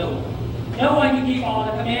 No one. No one can keep all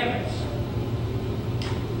the commandments.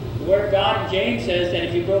 The Word of God in James says that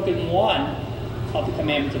if you've broken one of the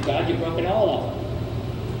commandments of God, you've broken all of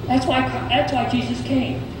them. That's why Jesus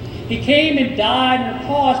came. He came and died on the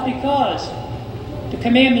cross because the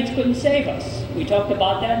commandments couldn't save us. We talked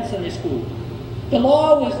about that in Sunday school. The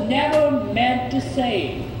law was never meant to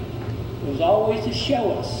save. It was always to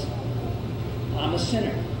show us, I'm a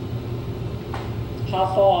sinner. How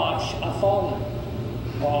far I've fallen.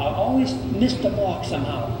 Or I always missed the mark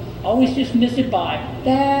somehow. I always just missed it by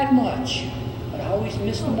that much. But I always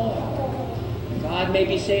missed the mark. And God may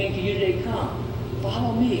be saying to you today, come,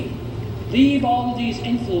 follow me. Leave all of these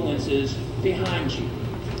influences behind you.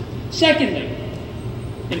 Secondly,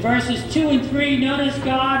 in verses 2 and 3, notice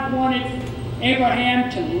God wanted Abraham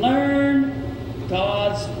to learn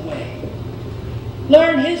God's way.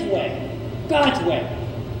 Learn his way, God's way.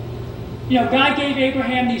 You know, God gave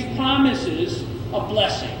Abraham these promises of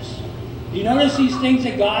blessings. You notice these things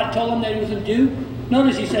that God told him that he was going to do?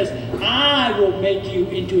 Notice he says, I will make you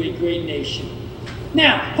into a great nation.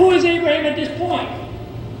 Now, who is Abraham at this point?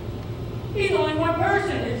 He's only one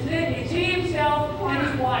person. It's he himself and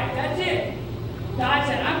his wife. That's it. God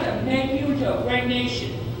said, I'm going to make you into a great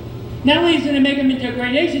nation. Not only is he going to make him into a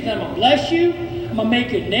great nation, he's going to bless you. I'm going to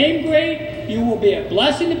make your name great. You will be a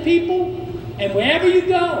blessing to people. And wherever you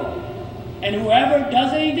go, and whoever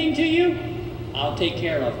does anything to you, I'll take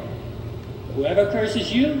care of them. Whoever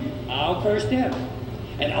curses you, I'll curse them.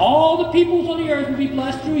 And all the peoples on the earth will be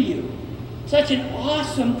blessed through you. Such an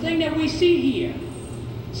awesome thing that we see here.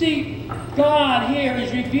 See, God here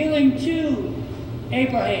is revealing to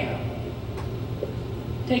Abraham,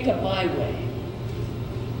 take up my way.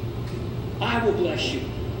 I will bless you.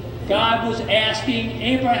 God was asking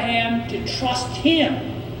Abraham to trust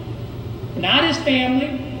him, not his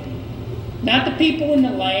family, not the people in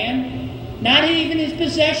the land, not even his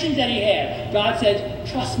possessions that he had. God says,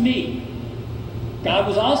 trust me. God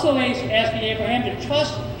was also asking Abraham to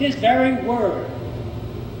trust his very word.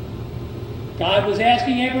 God was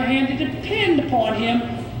asking Abraham to depend upon him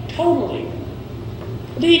totally.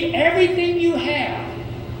 Leave everything you have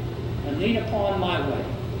and lean upon my way.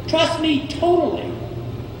 Trust me totally.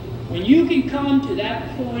 When you can come to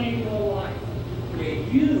that point in your life where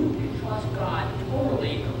you can trust God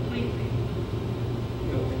totally, completely,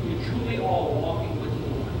 you truly are walking with the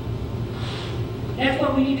Lord. That's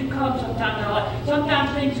what we need to come sometime in our life.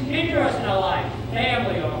 Sometimes things hinder us in our life,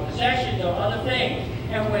 family or possessions or other things,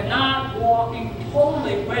 and we're not walking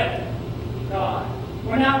totally with God.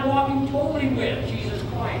 We're not walking totally with Jesus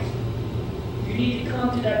Christ. You need to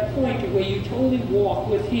come to that point where you totally walk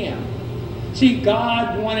with him. See,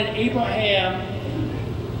 God wanted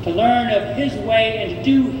Abraham to learn of his way and to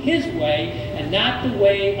do his way and not the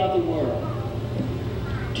way of the world.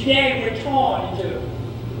 Today we're torn into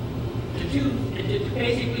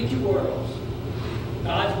basically two worlds.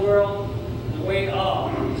 God's world and the way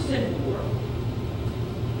of the sinful world.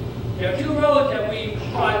 There are two roads that we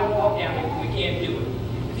try to walk down and we can't do it.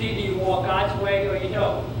 It's either you walk God's way or you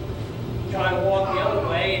don't. You try to walk the other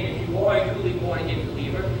way, and if you are a truly born-again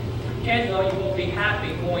believer, chances are you won't be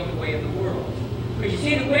happy going the way of the world. Because you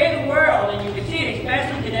see, the way of the world, and you can see it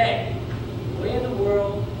especially today, the way of the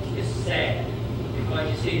world is sad. Because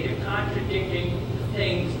you see, they're contradicting the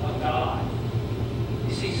things of God.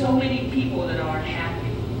 You see so many people that aren't happy.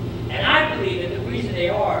 And I believe that the reason they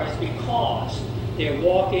are is because they're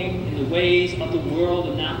walking in the ways of the world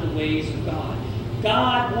and not the ways of God.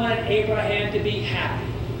 God wanted Abraham to be happy,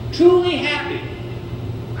 truly happy.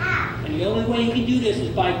 And the only way he can do this is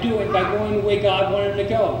by going the way God wanted him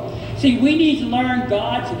to go. See, we need to learn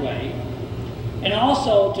God's way and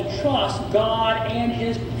also to trust God and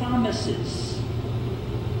his promises.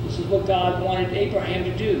 This is what God wanted Abraham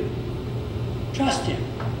to do. Trust him.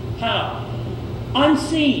 How?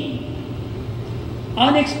 Unseen,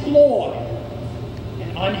 unexplored,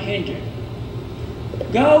 and unhindered.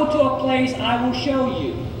 Go to a place I will show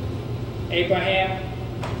you. Abraham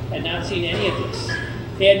had not seen any of this.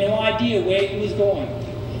 He had no idea where he was going.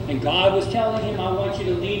 And God was telling him, I want you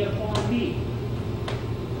to lean upon me.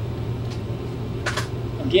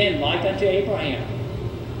 Again, like unto Abraham.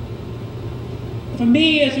 For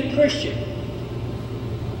me as a Christian,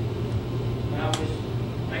 when I was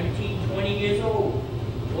 19, 20 years old,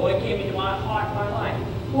 the Lord came into my heart, my life.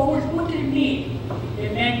 What did it mean?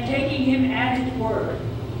 It meant taking him at his word.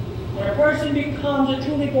 When a person becomes a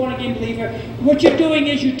truly born-again believer, what you're doing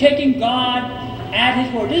is you're taking God at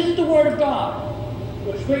his word. This is the word of God.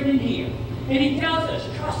 What's written in here. And he tells us,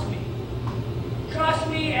 trust me. Trust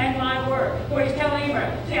me and my word. What he's telling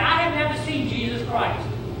Abraham. See, I have never seen Jesus Christ.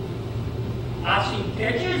 I've seen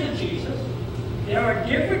pictures of Jesus. There are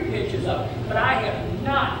different pictures of him. But I have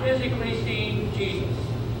not physically seen Jesus.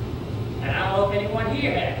 And I don't know if anyone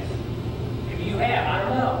here has. Maybe you have. I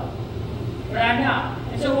don't know. But I'm not.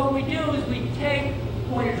 And so what we do is we take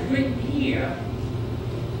what is written here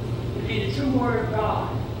to be the true word of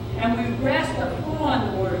God. And we rest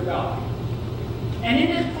upon the word of God. And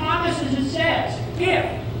in his promises it says, if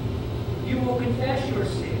you will confess your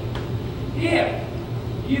sin, if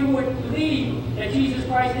you would believe that Jesus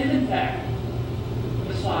Christ is in fact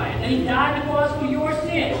the Messiah, that he died on the cross for your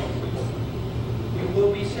sins, you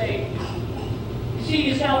will be saved. You see,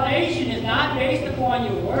 your salvation is not based upon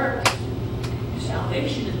your works. Your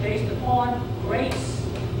salvation is based upon grace,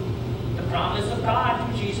 the promise of God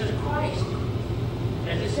through Jesus Christ.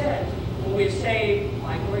 As it says, for we are saved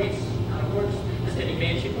by grace, not of works,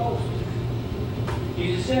 Ghost.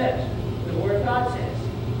 Jesus says, the Word of God says,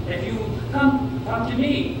 if you come to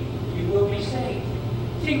me, you will be saved.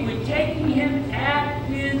 See, we're taking him at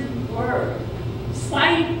his word.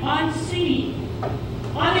 Sight unseen,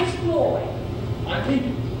 unexplored,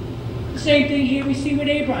 unhidden. The same thing here we see with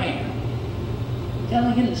Abraham.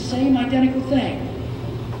 Telling him the same identical thing.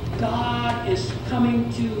 God is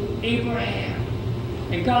coming to Abraham.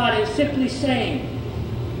 And God is simply saying,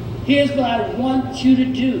 here's what I want you to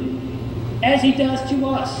do, as he does to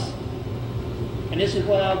us. And this is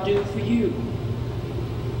what I'll do for you.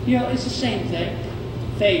 You know, it's the same thing.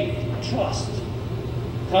 Faith, trust,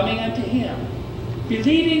 coming unto him,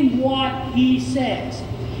 believing what he says.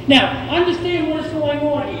 Now, understand what is going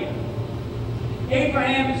on here.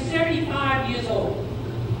 Abraham is 75 years old.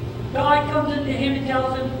 God comes into him and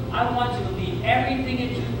tells him, I want you to leave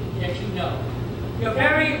everything that you know. Your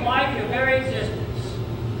very life, your very existence.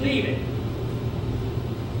 Leave it.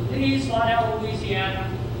 Leave Slidell,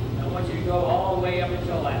 Louisiana. I want you to go all the way up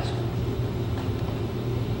into Alaska.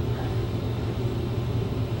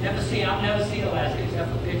 I've never seen Alaska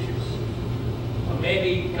except for pictures. Or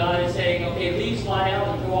maybe God is saying, okay, leave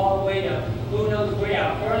Slidell and go all the way to who knows where,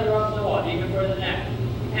 out further up north, even further than that.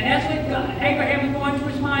 And that's what Abraham is going through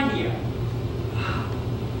his mind here. Wow.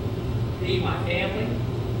 Leave my family,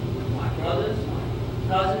 my brothers, my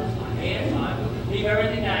cousins, my aunts, leave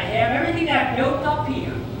everything that I have, everything that I built up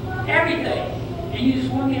here, everything. And you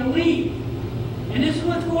just want me to leave. And this is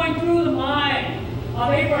what's going through the mind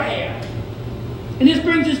of Abraham. And this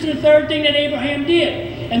brings us to the third thing that Abraham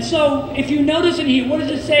did. And so, if you notice in here, what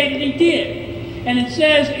does it say that he did? And it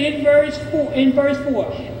says in verse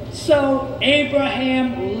 4, so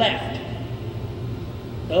Abraham left.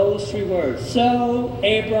 Those three words. So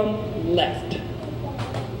Abram left.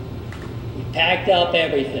 He packed up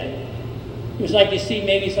everything. It was like you see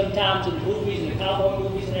maybe sometimes in the movies, in the cowboy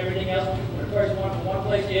movies and everything else, when a person went from one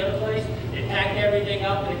place to the other place, they packed everything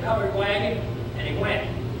up in a covered wagon, and he went.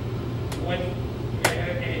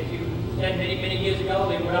 And if you said many years ago,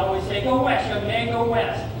 they would always say, go west, young man, go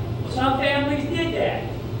west. Well, some families did that.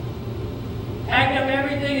 Packed up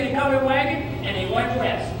everything in a covered wagon, and they went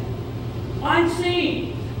west.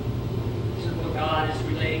 Unseen. This is what God is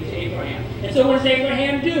relating to Abraham. And so what does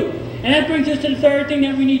Abraham do? And that brings us to the third thing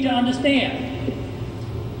that we need to understand.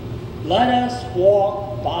 Let us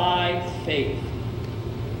walk by faith.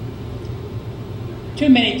 Too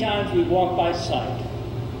many times we walk by sight.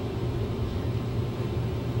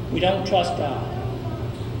 We don't trust God.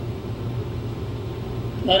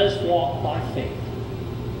 Let us walk by faith.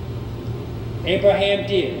 Abraham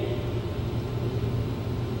did.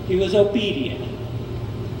 He was obedient.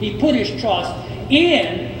 He put his trust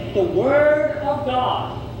in the Word of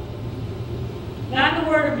God. Not the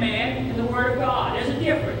Word of man, and the Word of God. There's a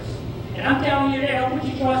difference. And I'm telling you that, don't put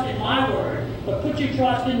your trust in my Word, but put your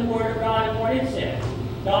trust in the Word of God and what it says.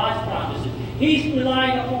 God's promises. He's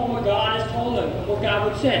relying upon what God has told him, and what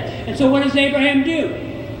God would say. And so what does Abraham do?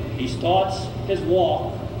 He starts his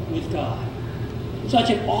walk with God.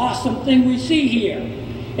 Such an awesome thing we see here.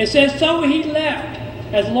 It says, so he left,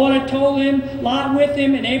 as the Lord had told him, Lot with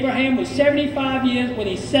him, and Abraham was 75 years when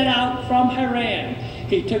he set out from Haran.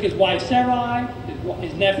 He took his wife Sarai,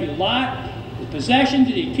 his nephew Lot, his possessions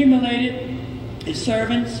that he accumulated, his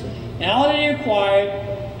servants, and all that he acquired,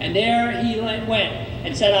 and there he went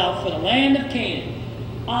and set out for the land of Canaan,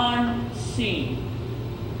 unseen.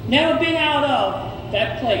 Never been out of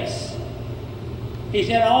that place. He's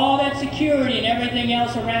had all that security and everything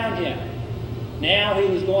else around him. Now he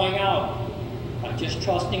was going out by just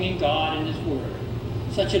trusting in God and His Word.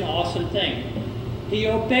 Such an awesome thing. He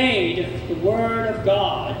obeyed the Word of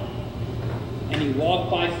God, and he walked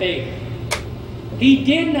by faith. He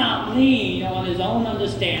did not lean on his own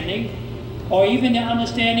understanding or even the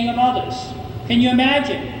understanding of others. Can you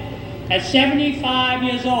imagine? At 75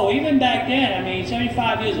 years old, even back then,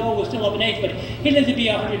 75 years old was still up in age, but he lived to be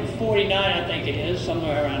 149, I think it is,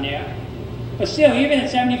 somewhere around there. But still, even at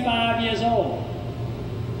 75 years old,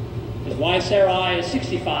 his wife Sarai is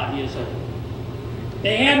 65 years old.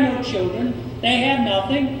 They have no children, they have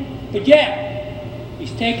nothing, but yet,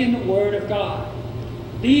 he's taken the Word of God.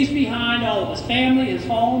 Leaves behind all of his family, his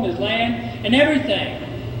home, his land, and everything.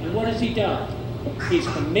 And what has he done? He's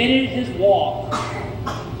committed his walk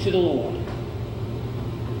to the Lord.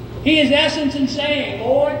 He is essence in saying,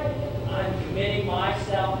 Lord, I'm committing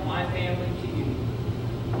myself, my family to you.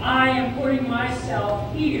 I am putting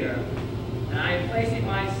myself here, and I am placing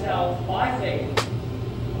myself by faith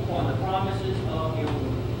upon the promises of your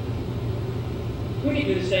word. We can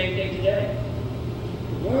do the same thing today.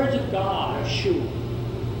 The words of God are sure.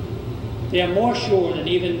 They are more sure than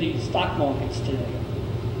even the stock markets today.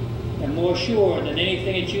 and more sure than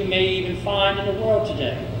anything that you may even find in the world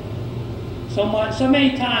today. So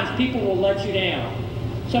many times people will let you down.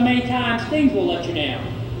 So many times things will let you down.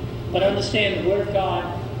 But understand the Word of God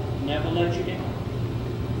will never let you down.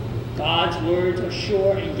 God's words are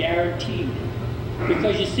sure and guaranteed.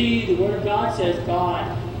 Because you see, the Word of God says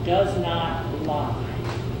God does not lie.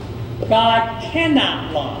 God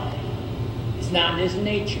cannot lie. It's not in His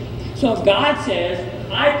nature. So if God says,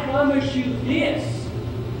 I promise you this,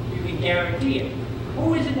 you can guarantee it.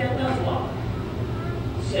 Who is it that does lie?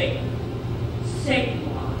 Satan.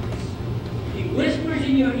 Satan lies. He whispers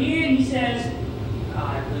in your ear and he says,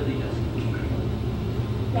 God really doesn't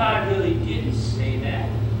care. God really didn't say that.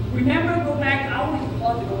 Remember, go back, I always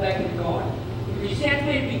love to go back in the garden. You see, that's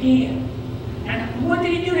where it began. And what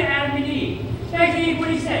did He do to Adam and Eve? Especially, what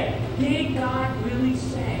did He say? Did God really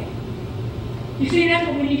say? You see, that's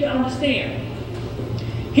what we need to understand.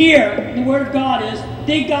 Here, the Word of God is,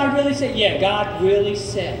 did God really say? Yeah, God really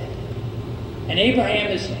said. And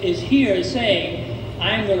Abraham is here saying,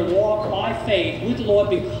 I am going to walk by faith with the Lord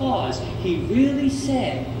because He really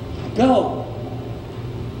said, go.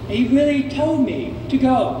 And He really told me to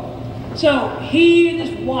go. So he and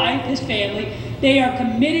his wife, his family, they are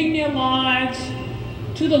committing their lives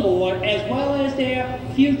to the Lord as well as their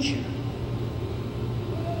future.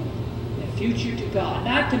 Their future to God.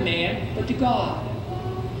 Not to man, but to God.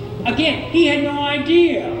 Again, he had no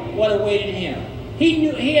idea what awaited him. He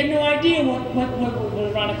had no idea what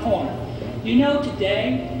was around the corner. You know,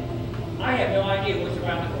 today, I have no idea what's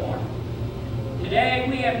around the corner. Today,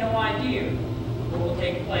 we have no idea what will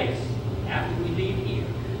take place after we leave here.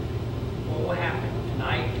 What will happen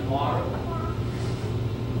tonight, tomorrow.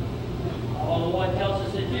 All the Lord tells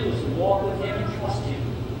us to do is to walk with Him and trust Him.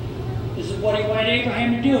 This is what He wanted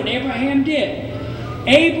Abraham to do, and Abraham did.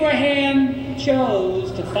 Abraham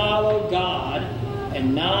chose to follow God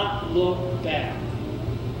and not look back.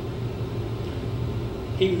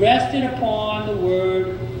 He rested upon the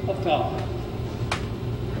Word of God.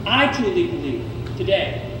 I truly believe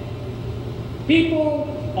today,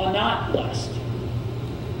 people are not blessed.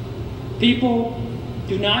 People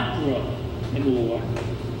do not grow in the Lord.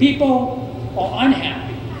 People are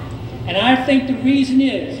unhappy. And I think the reason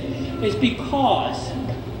is because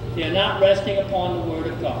they are not resting upon the Word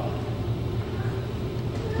of God.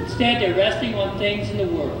 Instead, they're resting on things in the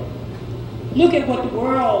world. Look at what the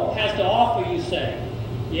world has to offer, you say.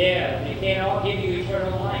 Yeah, they can't all give you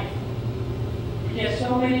eternal life. There's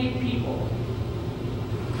so many people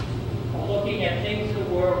are looking at things in the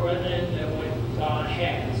world rather than what God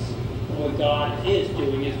has, or what God is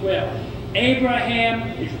doing as well.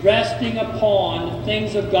 Abraham is resting upon the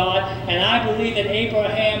things of God, and I believe that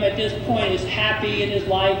Abraham at this point is happy in his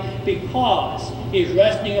life because he is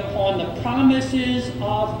resting upon the promises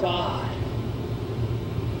of God.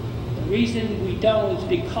 The reason we don't is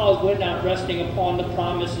because we're not resting upon the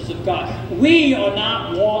promises of God. We are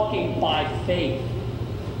not walking by faith.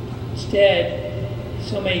 Instead,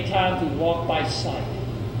 so many times we walk by sight.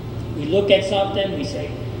 We look at something, we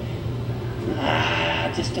say,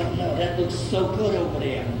 I just don't know. That looks so good over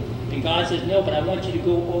there. And God says, no, but I want you to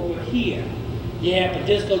go over here. Yeah, but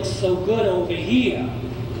this looks so good over here.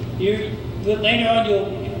 Later on, you'll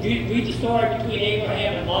read the story between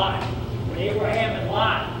Abraham and Lot. When Abraham and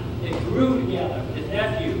Lot, they grew together, his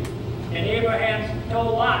nephew. And Abraham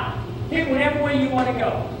told Lot, pick whatever way you want to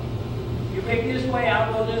go. You pick this way,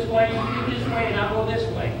 I'll go this way. You pick this way, and I'll go this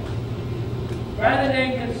way. Rather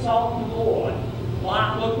than consult the Lord,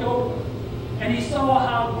 Lot looked over. And he saw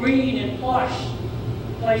how green and plush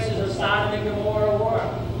places of Sodom and Gomorrah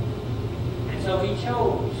were. And so he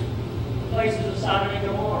chose places of Sodom and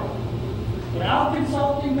Gomorrah without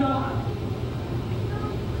consulting God.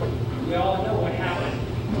 We all know what happened.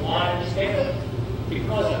 A lot of mistakes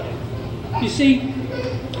because of it. You see,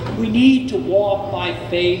 we need to walk by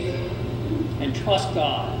faith and trust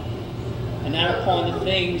God and not upon the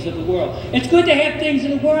things of the world. It's good to have things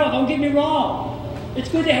in the world, don't get me wrong. It's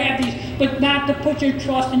good to have these, but not to put your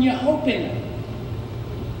trust and your hope in them.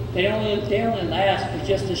 They only last for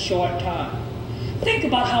just a short time. Think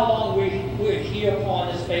about how long we're here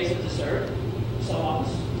upon this face of this earth. Some of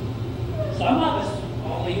us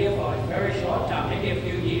only here for a very short time, maybe a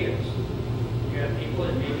few years. You have people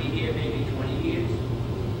that may be here maybe 20 years,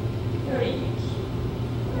 30 years,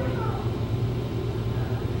 40 years,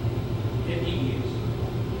 50 years.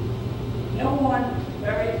 No one,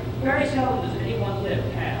 very seldom does anyone live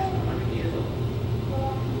past 100 years old.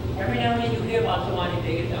 Every now and then you hear about somebody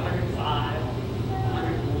they get to 105,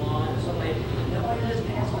 101, somebody. Nobody lives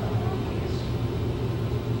past 100 years.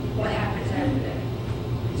 What happens after that?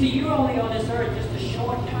 See, you're only on this earth just a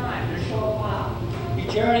short time, a short while.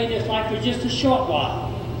 journey in this life for just a short while.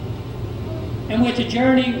 And we're to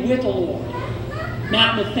journey with the Lord,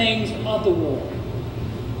 not the things of the world.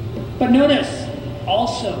 But notice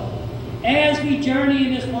also, as we journey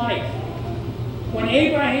in this life, when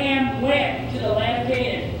Abraham went to the land of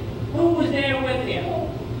Canaan, who was there with him?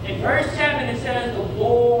 In verse 7 it says, the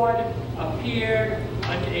Lord appeared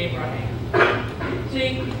unto Abraham.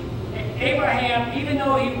 See, Abraham, even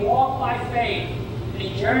though he walked by faith and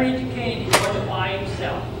he journeyed to Canaan, he wasn't by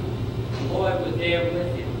himself. The Lord was there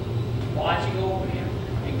with him, watching over him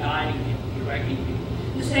and guiding him, directing him.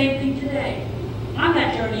 The same thing today. I'm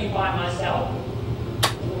not journeying by myself.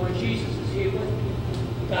 The Lord Jesus is here with me,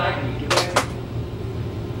 guiding me, directing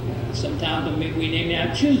me. Sometimes we may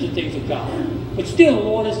not choose the things of God, but still the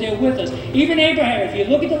Lord is there with us. Even Abraham, if you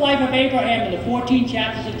look at the life of Abraham in the 14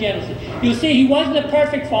 chapters of Genesis, you'll see he wasn't a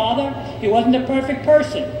perfect father, he wasn't a perfect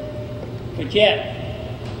person. But yet,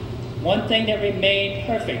 one thing that remained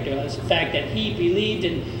perfect was the fact that he believed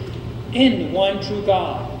in the one true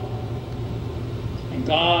God. And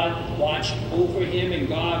God watched over him, and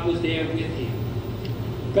God was there with him.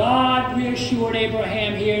 God reassured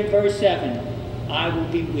Abraham here in verse 7, I will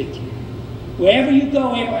be with you. Wherever you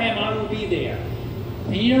go, Abraham, I will be there.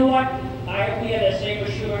 And you know what? I hope we have that same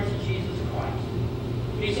assurance in Jesus Christ.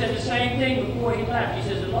 He said the same thing before he left. He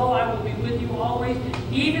says, lo, I will be with you always,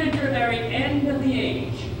 even until the very end of the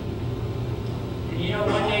age. And you know,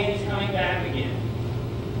 one day he's coming back again.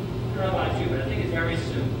 I don't know about you, but I think it's very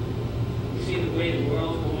soon. You see the way the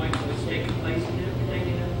world's going, what's taking place and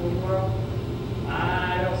everything in the whole world.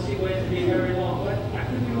 I don't see where it's going to be very long, but I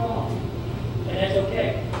could be wrong. And that's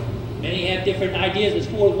okay. Many have different ideas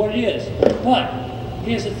as far as what it is. But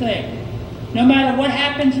here's the thing. No matter what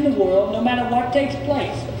happens in the world, no matter what takes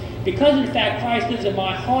place, because of the fact Christ lives in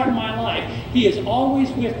my heart and my life, he is always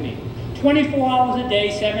with me. 24 hours a day,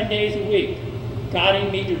 7 days a week,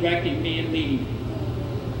 guiding me, directing me, and leading me.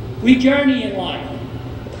 We journey in life.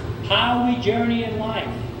 How we journey in life,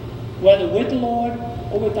 whether with the Lord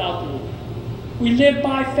or without the Lord. We live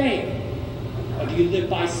by faith, or do you live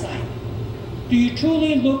by sight? Do you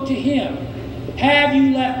truly look to him? Have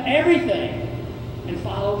you left everything and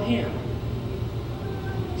followed him?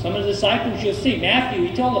 Some of the disciples you'll see, Matthew,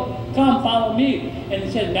 he told them, come, follow me. And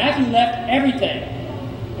it says Matthew left everything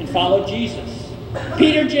and followed Jesus.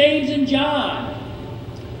 Peter, James, and John,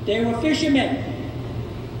 they were fishermen.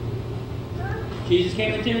 Jesus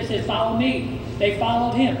came to them and said, follow me. They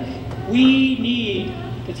followed him. We need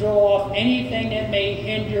to throw off anything that may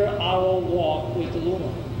hinder our walk with the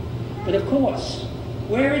Lord. But of course,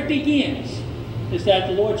 where it begins is that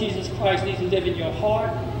the Lord Jesus Christ needs to live in your heart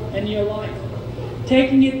and your life.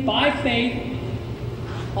 Taking it by faith,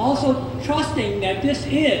 also trusting that this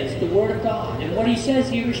is the Word of God. And what he says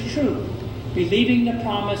here is true. Believing the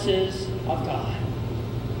promises of God.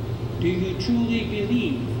 Do you truly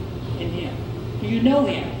believe in him? Do you know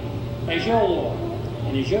him as your Lord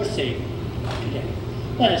and as your Savior today?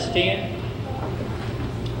 Let us stand.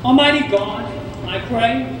 Almighty God, I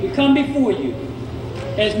pray we come before you,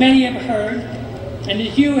 as many have heard, and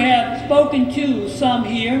as you have spoken to some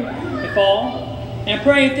here, if all, and I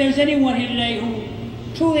pray if there's anyone here today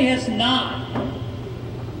who truly has not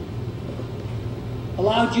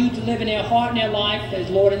allowed you to live in their heart and their life as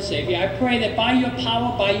Lord and Savior, I pray that by your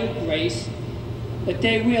power, by your grace, that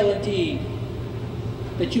they will indeed,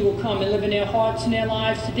 that you will come and live in their hearts and their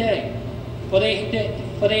lives today. For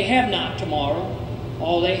they have not tomorrow.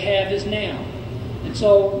 All they have is now. And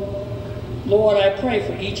so, Lord, I pray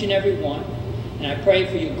for each and every one. And I pray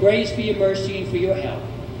for your grace, for your mercy, and for your help.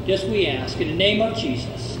 This we ask in the name of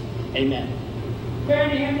Jesus. Amen. Turn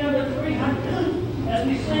to hymn number 300. As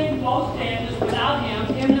we sing both stanzas without him,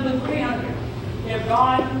 hymn number 300. If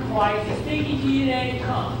God Christ is speaking to you today to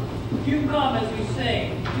come. If you come as we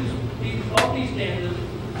sing both these stanzas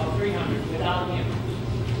of 300 without him.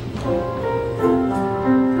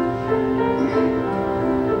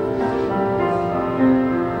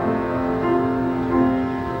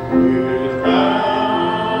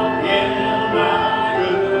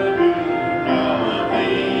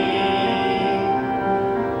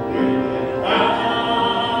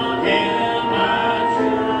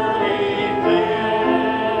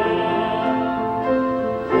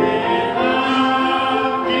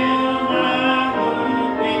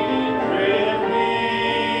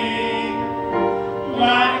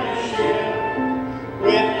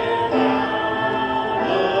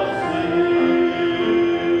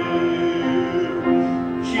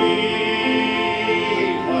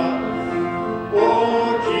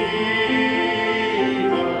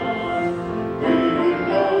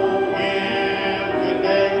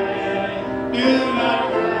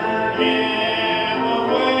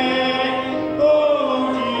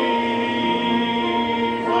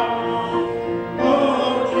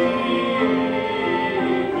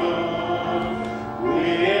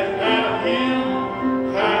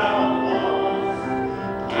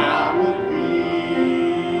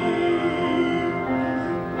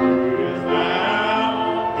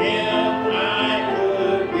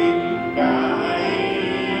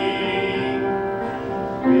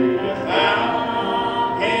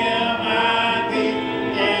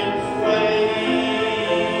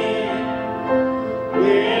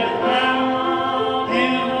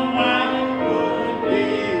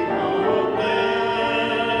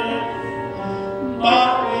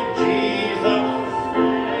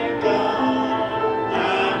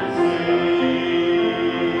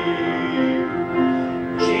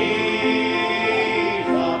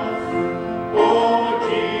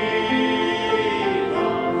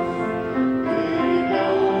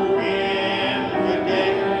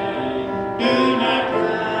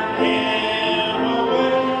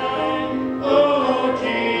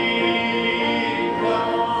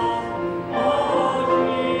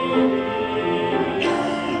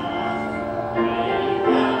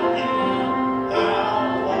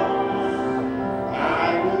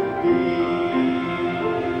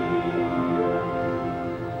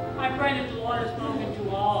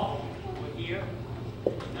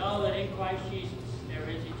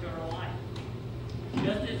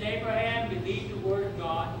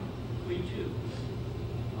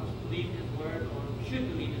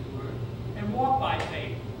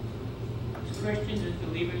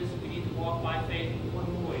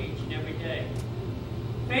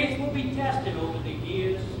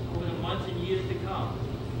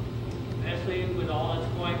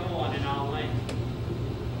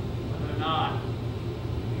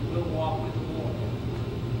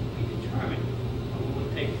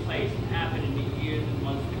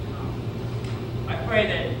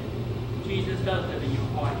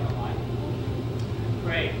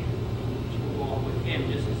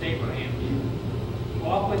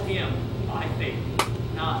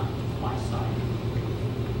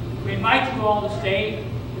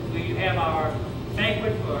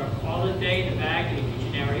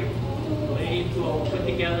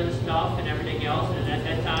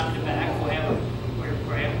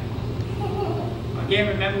 Again,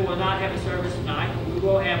 remember, we'll not have a service tonight, but we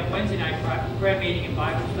will have Wednesday night prayer meeting and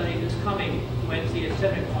Bible study this coming Wednesday at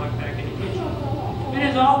 7 o'clock back in the kitchen. And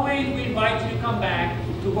as always, we invite you to come back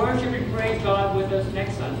to worship and praise God with us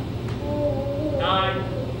next Sunday.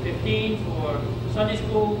 9:15 for Sunday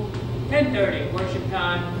school, 10:30 worship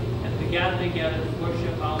time, as we gather together to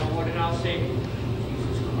worship our Lord and our Savior,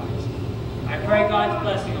 Jesus Christ. I pray God's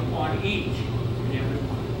blessing upon each and every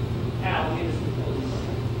one. Al, lead us in closing.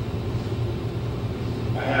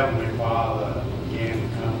 Heavenly Father,